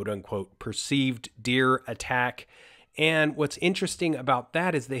quote unquote perceived deer attack. And what's interesting about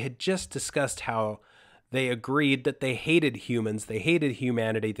that is they had just discussed how they agreed that they hated humans, they hated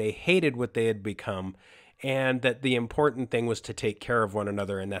humanity, they hated what they had become, and that the important thing was to take care of one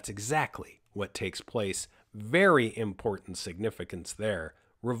another, and that's exactly what takes place. Very important significance there,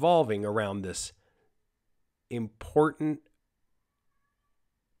 revolving around this important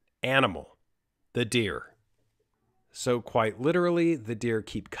animal, the deer. So quite literally, the deer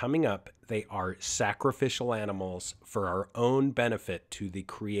keep coming up. They are sacrificial animals for our own benefit to the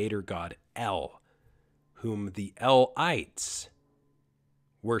creator god El, whom the El-ites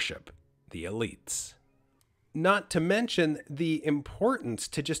worship, the elites. Not to mention the importance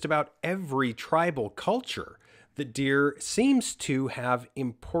to just about every tribal culture. The deer seems to have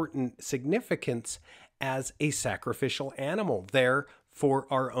important significance as a sacrificial animal there for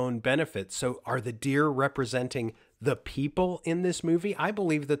our own benefit. So are the deer representing the people in this movie? I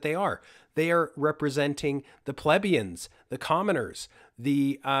believe that they are. They are representing the plebeians, the commoners,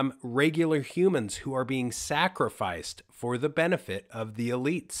 the regular humans who are being sacrificed for the benefit of the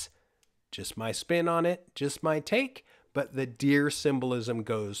elites. Just my spin on it, just my take, but the deer symbolism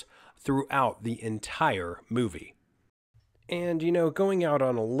goes throughout the entire movie. And, you know, going out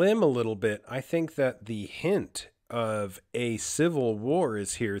on a limb a little bit, I think that the hint of a civil war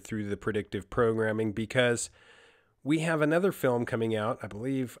is here through the predictive programming, because we have another film coming out, I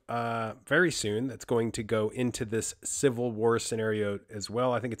believe, very soon, that's going to go into this civil war scenario as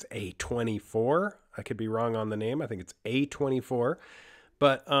well. I think it's A24. I could be wrong on the name. I think it's A24.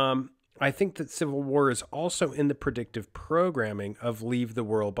 But I think that civil war is also in the predictive programming of Leave the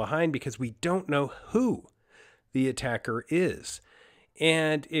World Behind, because we don't know who the attacker is.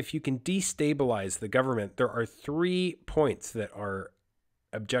 And if you can destabilize the government, there are 3 points that are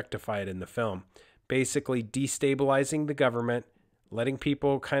objectified in the film. Basically destabilizing the government, letting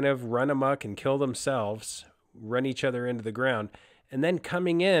people kind of run amok and kill themselves, run each other into the ground, and then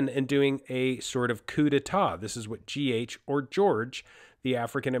coming in and doing a sort of coup d'etat. This is what G.H. or George, the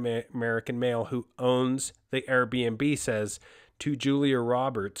African-American male who owns the Airbnb, says to Julia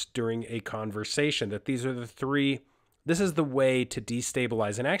Roberts during a conversation, that these are the 3, this is the way to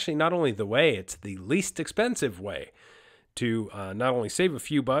destabilize. And actually, not only the way, it's the least expensive way to not only save a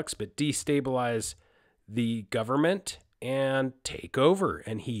few bucks, but destabilize the government and take over.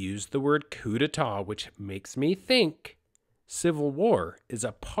 And he used the word coup d'etat, which makes me think civil war is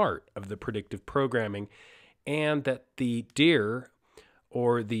a part of the predictive programming, and that the deer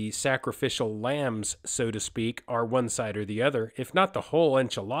or the sacrificial lambs, so to speak, are one side or the other, if not the whole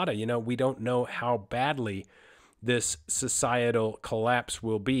enchilada. You know, we don't know how badly this societal collapse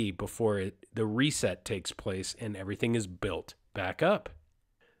will be before the reset takes place and everything is built back up.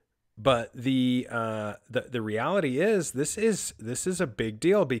 But the reality is this is a big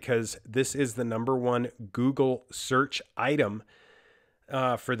deal, because this is the #1 Google search item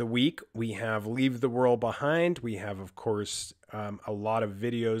for the week. We have Leave the World Behind. We have, of course, a lot of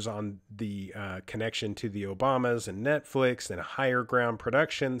videos on the connection to the Obamas and Netflix and Higher Ground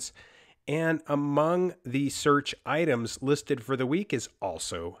Productions. And among the search items listed for the week is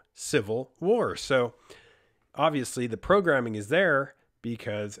also civil war. So obviously the programming is there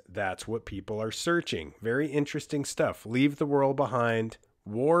because that's what people are searching. Very interesting stuff. Leave the World Behind,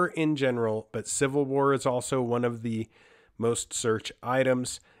 war in general, but civil war is also one of the most search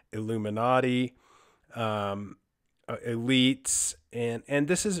items. Illuminati, elites, and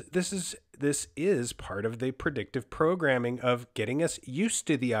this is this is part of the predictive programming of getting us used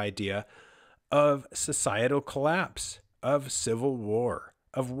to the idea of societal collapse, of civil war,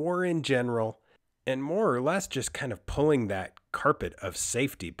 of war in general, and more or less just kind of pulling that carpet of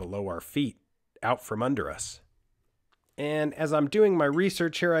safety below our feet out from under us. And as I'm doing my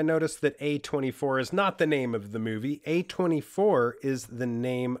research here, I noticed that A24 is not the name of the movie. A24 is the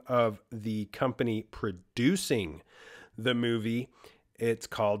name of the company producing the movie. It's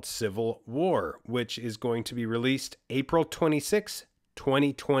called Civil War, which is going to be released April 26,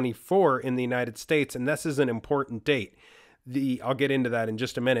 2024 in the United States. And this is an important date. I'll get into that in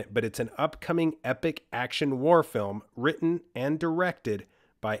just a minute, but it's an upcoming epic action war film written and directed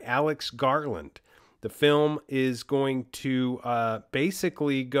by Alex Garland. The film is going to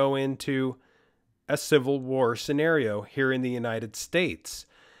basically go into a civil war scenario here in the United States.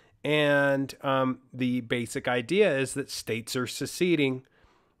 And the basic idea is that states are seceding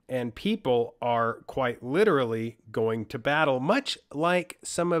and people are quite literally going to battle, much like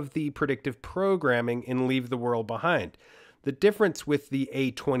some of the predictive programming in Leave the World Behind. The difference with the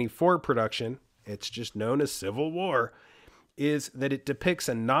A24 production, it's just known as Civil War, is that it depicts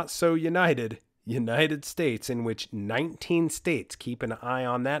a not-so-united United States in which 19 states, keep an eye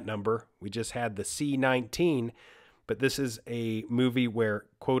on that number. We just had the C-19, but this is a movie where,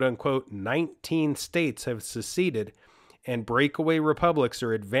 quote-unquote, 19 states have seceded and breakaway republics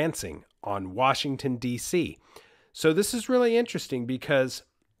are advancing on Washington, D.C. So this is really interesting because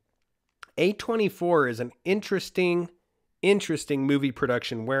A24 is an interesting movie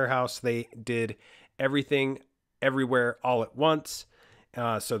production warehouse. They did everything, everywhere, all at once.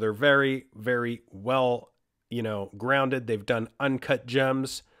 So they're very, very well, grounded. They've done Uncut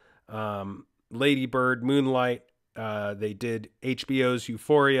Gems, Lady Bird, Moonlight. They did HBO's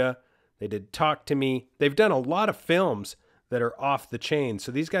Euphoria. They did Talk to Me. They've done a lot of films that are off the chain.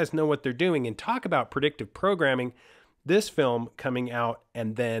 So these guys know what they're doing. And talk about predictive programming. This film coming out,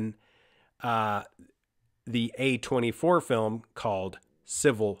 and then the A24 film called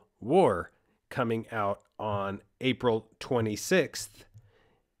Civil War coming out on April 26th.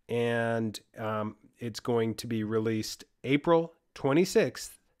 And it's going to be released April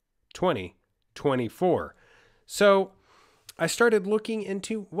 26th, 2024. So I started looking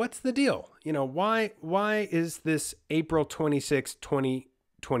into what's the deal? Why is this April 26th,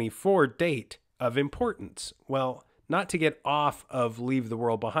 2024 date of importance? Well, not to get off of Leave the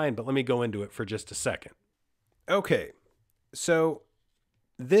World Behind, but let me go into it for just a second. Okay, so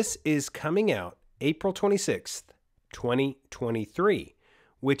this is coming out April 26th, 2023,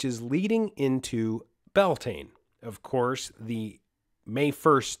 which is leading into Beltane. Of course, the May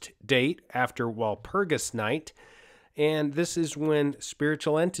 1st date after Walpurgis Night. And this is when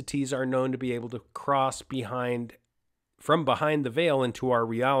spiritual entities are known to be able to cross from behind the veil into our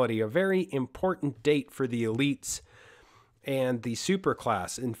reality. A very important date for the elites and the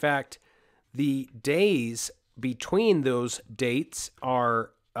superclass. In fact, the days between those dates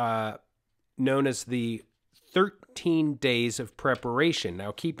are known as the 13 days of preparation.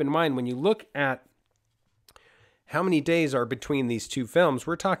 Now, keep in mind, when you look at how many days are between these two films,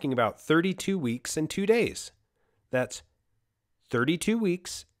 we're talking about 32 weeks and 2 days. That's 32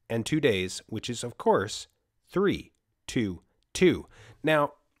 weeks and 2 days, which is, of course, 3, 2, 2.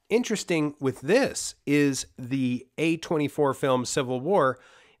 Now, interesting with this is the A24 film Civil War.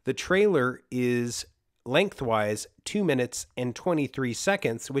 The trailer is lengthwise 2 minutes and 23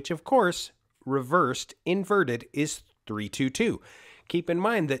 seconds, which, of course, inverted is 322. Keep in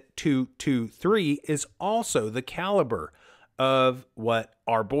mind that 223 is also the caliber of what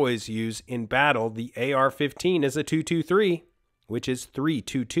our boys use in battle. The AR-15 is a 223, which is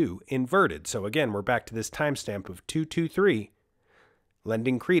 322 inverted. So again, we're back to this timestamp of 223,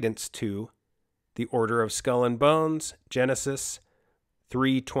 lending credence to the Order of Skull and Bones, Genesis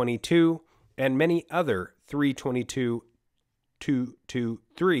 322, and many other 322,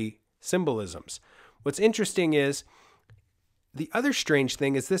 223 symbolisms. What's interesting is the other strange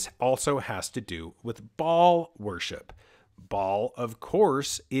thing is this also has to do with Baal worship. Baal, of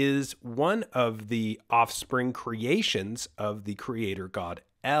course, is one of the offspring creations of the creator god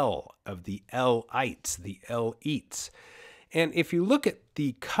El, of the Elites, the El-ites. And if you look at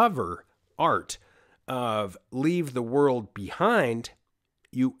the cover art of Leave the World Behind,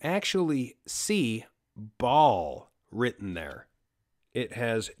 you actually see Baal written there. It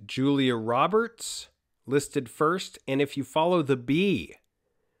has Julia Roberts listed first, and if you follow the B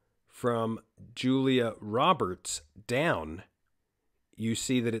from Julia Roberts down, you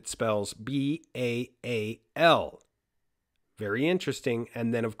see that it spells B-A-A-L. Very interesting.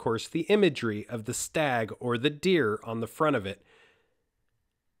 And then, of course, the imagery of the stag or the deer on the front of it.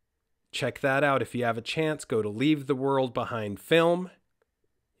 check that out if you have a chance. Go to Leave the World Behind Film.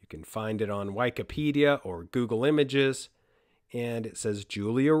 You can find it on Wikipedia or Google Images. And it says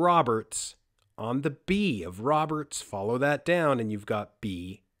Julia Roberts on the B of Roberts. Follow that down and you've got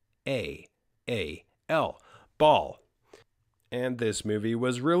B-A-A-L, Ball. And this movie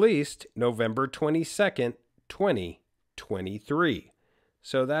was released November 22nd, 2023.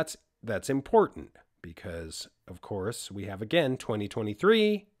 So that's important because, of course, we have again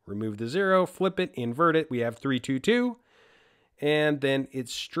 2023, remove the 0, flip it, invert it, we have 322. And then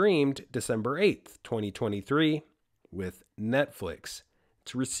it's streamed December 8th, 2023 with Netflix.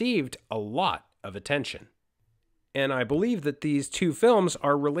 It's received a lot of attention. And I believe that these two films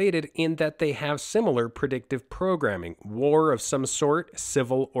are related in that they have similar predictive programming. War of some sort,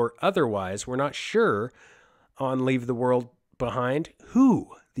 civil or otherwise. We're not sure on Leave the World Behind who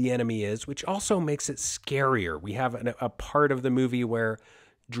the enemy is, which also makes it scarier. We have a part of the movie where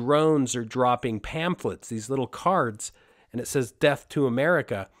drones are dropping pamphlets, these little cards, and it says Death to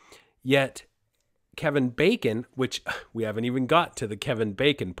America. Yet Kevin Bacon, which we haven't even got to the Kevin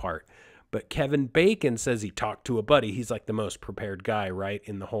Bacon part, but Kevin Bacon says he talked to a buddy. He's like the most prepared guy, right,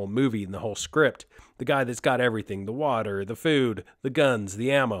 in the whole movie, in the whole script. The guy that's got everything, the water, the food, the guns,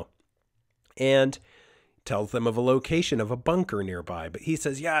 the ammo. And tells them of a location of a bunker nearby. But he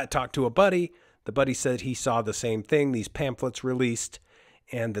says, yeah, I talked to a buddy. The buddy said he saw the same thing, these pamphlets released,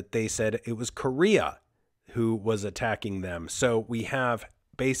 and that they said it was Korea who was attacking them. So we have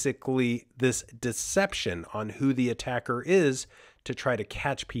basically this deception on who the attacker is to try to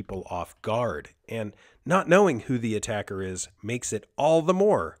catch people off guard. And not knowing who the attacker is makes it all the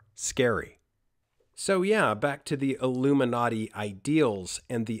more scary. So yeah, back to the Illuminati ideals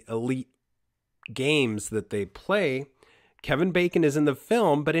and the elite games that they play. Kevin Bacon is in the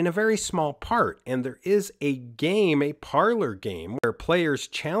film, but in a very small part. And there is a game, a parlor game, where players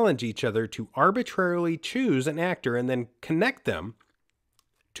challenge each other to arbitrarily choose an actor and then connect them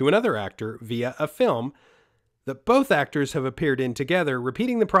to another actor via a film that both actors have appeared in together,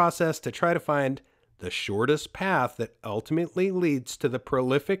 repeating the process to try to find the shortest path that ultimately leads to the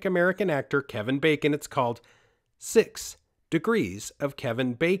prolific American actor Kevin Bacon. It's called 6 Degrees of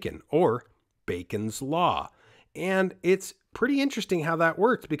Kevin Bacon, or Bacon's Law. And it's pretty interesting how that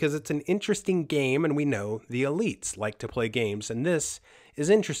works because it's an interesting game, and we know the elites like to play games. And this is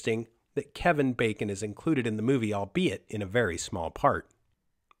interesting that Kevin Bacon is included in the movie, albeit in a very small part.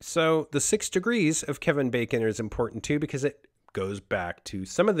 So the 6 degrees of Kevin Bacon is important too because it goes back to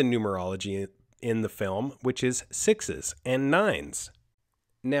some of the numerology in the film, which is 6s and 9s.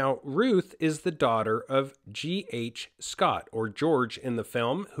 Now, Ruth is the daughter of G.H. Scott, or George in the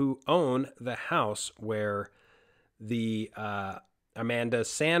film, who own the house where the Amanda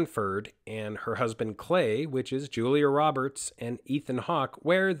Sanford and her husband Clay, which is Julia Roberts and Ethan Hawke,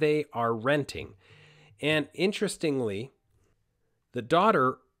 where they are renting. And interestingly, the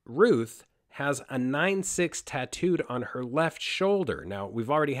daughter Ruth has a 9-6 tattooed on her left shoulder. Now, we've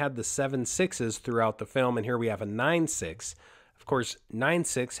already had the 7 6s throughout the film, and here we have a 9-6. Of course,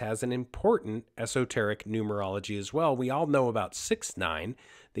 9-6 has an important esoteric numerology as well. We all know about 6-9,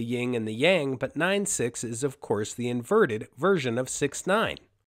 the yin and the yang, but 9-6 is, of course, the inverted version of 6-9.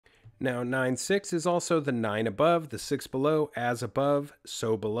 Now, 9-6 is also the 9 above, the 6 below, as above,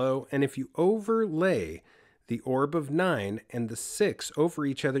 so below. And if you overlay the orb of 9 and the 6 over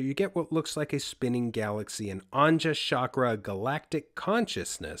each other, you get what looks like a spinning galaxy, an Anja chakra, galactic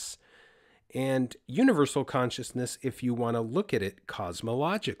consciousness, and universal consciousness if you want to look at it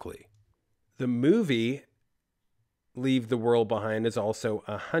cosmologically. The movie Leave the World Behind is also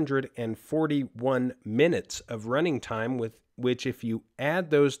 141 minutes of running time, with which if you add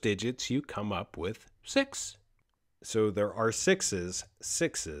those digits, you come up with 6. So there are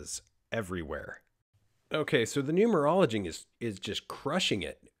 6s everywhere. Okay, so the numerology is just crushing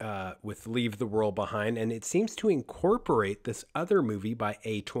it with Leave the World Behind, and it seems to incorporate this other movie by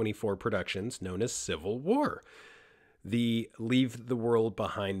A24 Productions known as Civil War. The Leave the World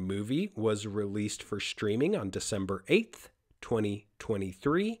Behind movie was released for streaming on December 8th,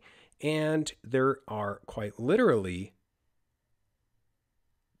 2023, and there are quite literally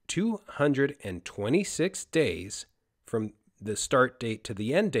 226 days from the start date to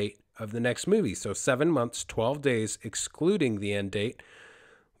the end date of the next movie. So 7 months, 12 days, excluding the end date,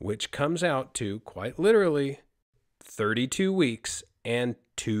 which comes out to quite literally 32 weeks and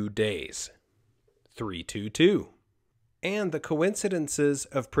 2 days. 322. And the coincidences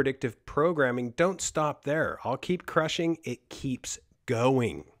of predictive programming don't stop there. I'll keep crushing. It keeps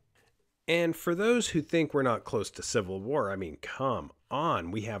going. And for those who think we're not close to civil war, I mean, come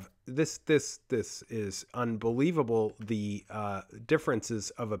on. We have this is unbelievable, the differences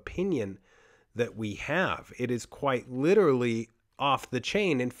of opinion that we have. It is quite literally off the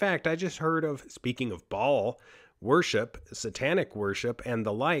chain. In fact, I just heard of, speaking of Baal worship, satanic worship, and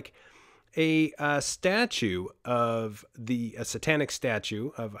the like, a statue of a satanic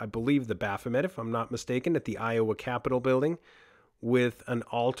statue of, I believe, the Baphomet, if I'm not mistaken, at the Iowa Capitol building, with an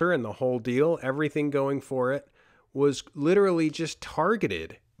altar and the whole deal, everything going for it, was literally just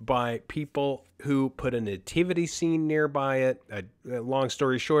targeted by people who put a nativity scene nearby it. Long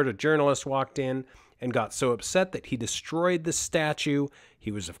story short, a journalist walked in and got so upset that he destroyed the statue.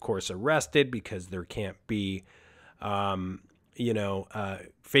 He was, of course, arrested because there can't be,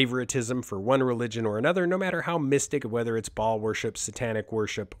 favoritism for one religion or another, no matter how mystic, whether it's Baal worship, satanic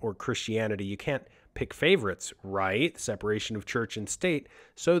worship, or Christianity. You can't pick favorites, right? Separation of church and state.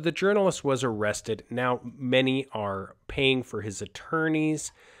 So the journalist was arrested. Now, many are paying for his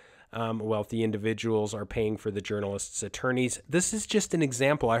attorneys. Wealthy individuals are paying for the journalist's attorneys. This is just an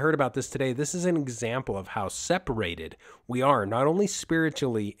example. I heard about this today. This is an example of how separated we are, not only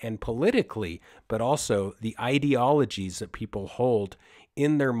spiritually and politically, but also the ideologies that people hold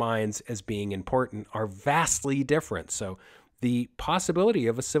in their minds as being important are vastly different. So the possibility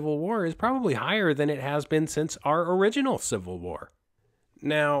of a civil war is probably higher than it has been since our original Civil War.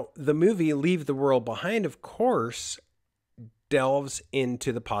 Now, the movie Leave the World Behind, of course, delves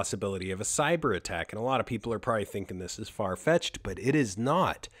into the possibility of a cyber attack. And a lot of people are probably thinking this is far-fetched, but it is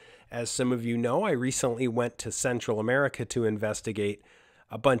not. As some of you know, I recently went to Central America to investigate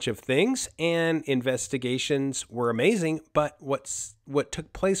a bunch of things, and investigations were amazing. But what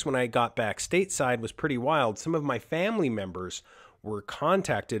took place when I got back stateside was pretty wild. Some of my family members were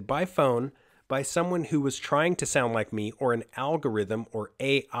contacted by phone by someone who was trying to sound like me, or an algorithm or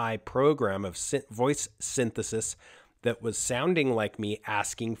AI program of voice synthesis that was sounding like me,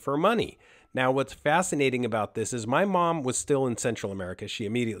 asking for money. Now, what's fascinating about this is my mom was still in Central America. She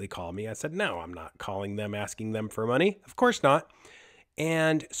immediately called me. I said, no, I'm not calling them, asking them for money. Of course not.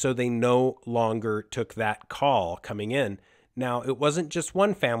 And so they no longer took that call coming in. Now, it wasn't just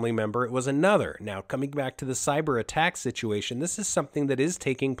one family member, it was another. Now, coming back to the cyber attack situation, this is something that is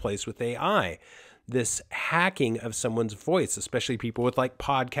taking place with AI. This hacking of someone's voice, especially people with like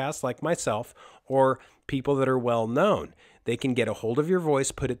podcasts like myself, or people that are well known. They can get a hold of your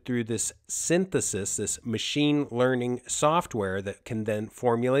voice, put it through this synthesis, this machine learning software that can then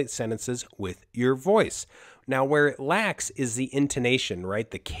formulate sentences with your voice. Now, where it lacks is the intonation, right?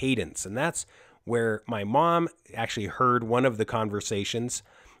 The cadence. And that's where my mom actually heard one of the conversations,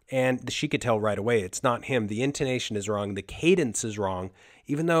 and she could tell right away it's not him. The intonation is wrong. The cadence is wrong,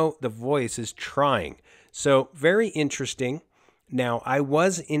 even though the voice is trying. So very interesting. Now, I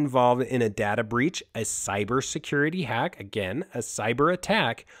was involved in a data breach, a cybersecurity hack, again, a cyber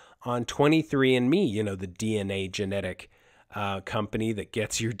attack on 23andMe, you know, the DNA genetic company that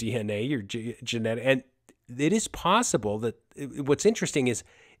gets your DNA, your genetic. And it is possible that, what's interesting is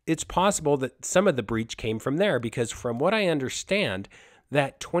it's possible that some of the breach came from there, because from what I understand,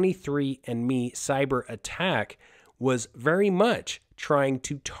 that 23andMe cyber attack was very much trying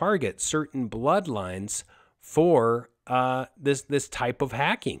to target certain bloodlines for this type of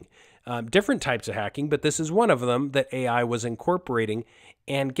hacking. Different types of hacking, but this is one of them that AI was incorporating.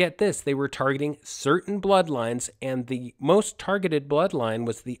 And get this, they were targeting certain bloodlines, and the most targeted bloodline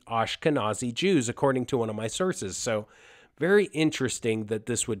was the Ashkenazi Jews, according to one of my sources. So very interesting that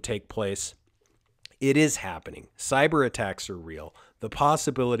this would take place. It is happening. Cyber attacks are real. The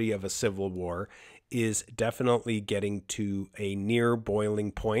possibility of a civil war is definitely getting to a near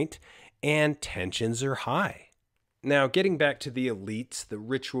boiling point, and tensions are high. Now, getting back to the elites, the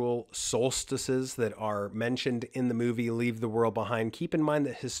ritual solstices that are mentioned in the movie Leave the World Behind, keep in mind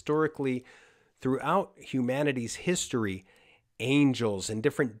that historically, throughout humanity's history, angels and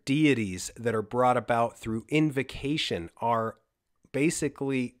different deities that are brought about through invocation are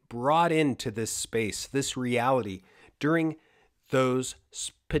basically brought into this space, this reality, during those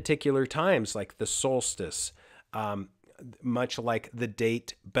particular times, like the solstice, much like the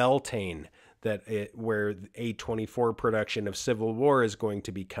date Beltane, where A24 production of Civil War is going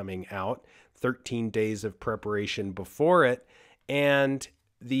to be coming out, 13 days of preparation before it. And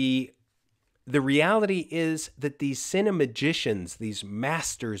the reality is that these cinemagicians, these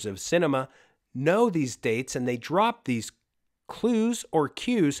masters of cinema, know these dates, and they drop these clues or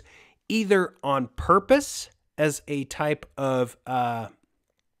cues either on purpose as a type of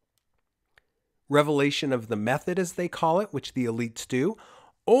revelation of the method, as they call it, which the elites do,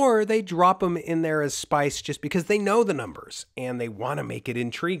 or they drop them in there as spice just because they know the numbers and they want to make it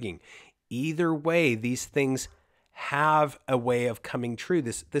intriguing. Either way, these things have a way of coming true.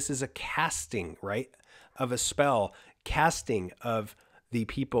 This is a casting, right, of a spell, casting of the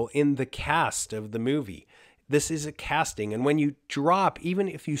people in the cast of the movie. This is a casting. And when you drop, even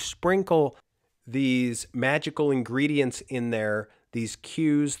if you sprinkle these magical ingredients in there, these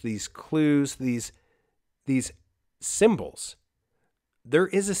cues, these clues, these symbols, there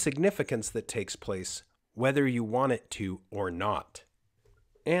is a significance that takes place whether you want it to or not.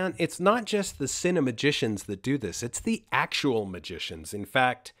 And it's not just the cinemagicians that do this, it's the actual magicians. In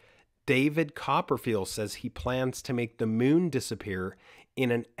fact, David Copperfield says he plans to make the moon disappear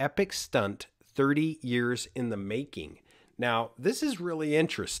in an epic stunt 30 years in the making. Now, this is really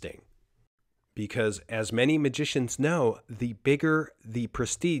interesting because, as many magicians know, the bigger the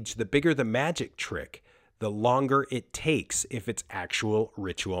prestige, the bigger the magic trick, the longer it takes if it's actual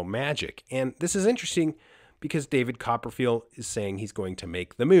ritual magic. And this is interesting because David Copperfield is saying he's going to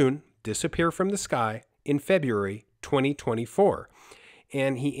make the moon disappear from the sky in February 2024.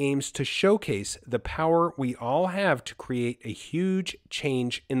 And he aims to showcase the power we all have to create a huge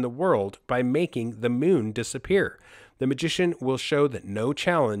change in the world by making the moon disappear. The magician will show that no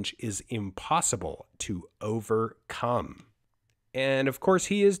challenge is impossible to overcome. And of course,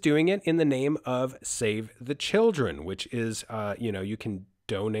 he is doing it in the name of Save the Children, which is, you can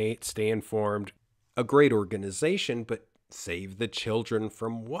donate, stay informed, a great organization, but save the children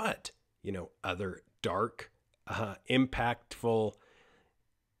from what? Other dark, impactful,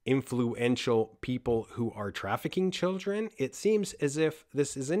 influential people who are trafficking children. It seems as if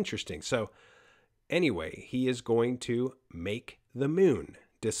this is interesting. So anyway, he is going to make the moon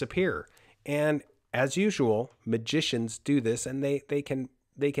disappear. And as usual, magicians do this, and they can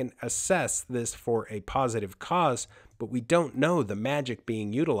assess this for a positive cause, but we don't know the magic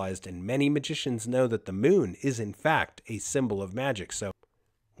being utilized, and many magicians know that the moon is in fact a symbol of magic. So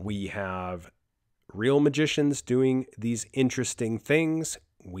we have real magicians doing these interesting things.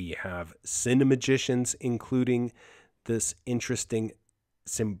 We have cinemagicians including this interesting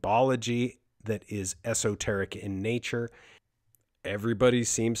symbology that is esoteric in nature. Everybody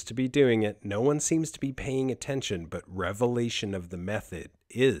seems to be doing it. No one seems to be paying attention, but revelation of the method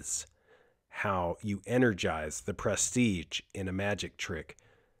is how you energize the prestige in a magic trick.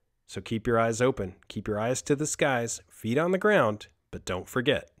 So keep your eyes open, keep your eyes to the skies, feet on the ground, but don't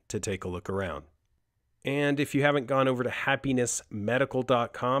forget to take a look around. And if you haven't gone over to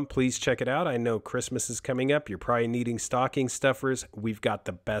happinessmedical.com, please check it out. I know Christmas is coming up. You're probably needing stocking stuffers. We've got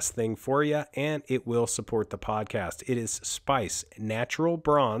the best thing for you, and it will support the podcast. It is Spice Natural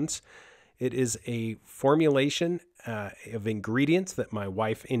Bronze. It is a formulation of ingredients that my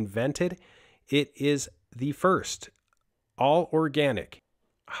wife invented. It is the first all-organic,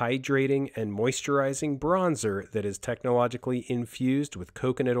 hydrating and moisturizing bronzer that is technologically infused with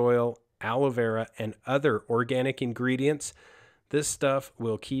coconut oil, aloe vera, and other organic ingredients. This stuff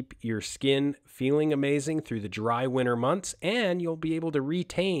will keep your skin feeling amazing through the dry winter months, and you'll be able to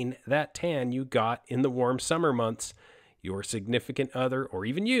retain that tan you got in the warm summer months. Your significant other, or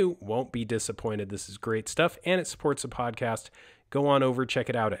even you, won't be disappointed. This is great stuff, and it supports the podcast. Go on over, check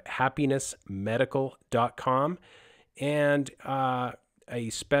it out at happinessmedical.com. And a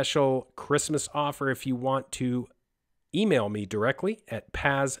special Christmas offer if you want to email me directly at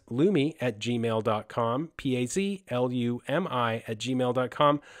pazlumi@gmail.com,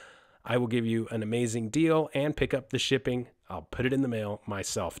 pazlumi@gmail.com. I will give you an amazing deal and pick up the shipping. I'll put it in the mail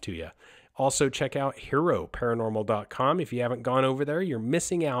myself to you. Also, check out heroparanormal.com. If you haven't gone over there, you're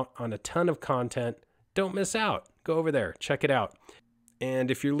missing out on a ton of content. Don't miss out. Go over there. Check it out.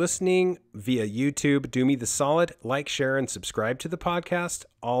 And if you're listening via YouTube, do me the solid, like, share, and subscribe to the podcast,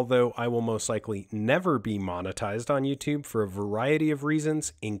 although I will most likely never be monetized on YouTube for a variety of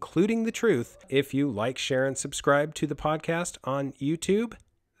reasons, including the truth. If you like, share, and subscribe to the podcast on YouTube,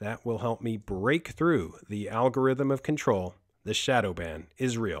 that will help me break through the algorithm of control. The shadow ban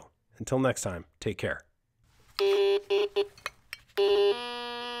is real. Until next time, take care.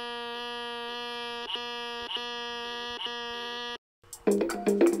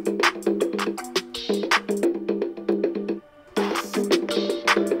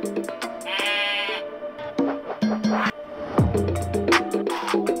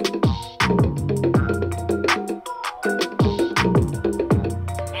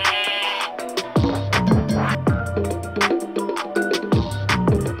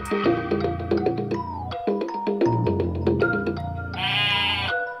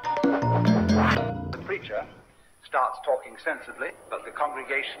 Starts talking sensibly, but the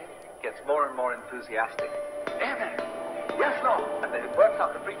congregation gets more and more enthusiastic. Amen. Yes, Lord. And then it works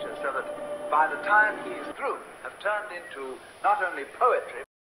out the preacher so that by the time he's through, have turned into not only poetry,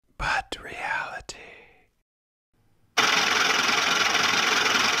 but reality.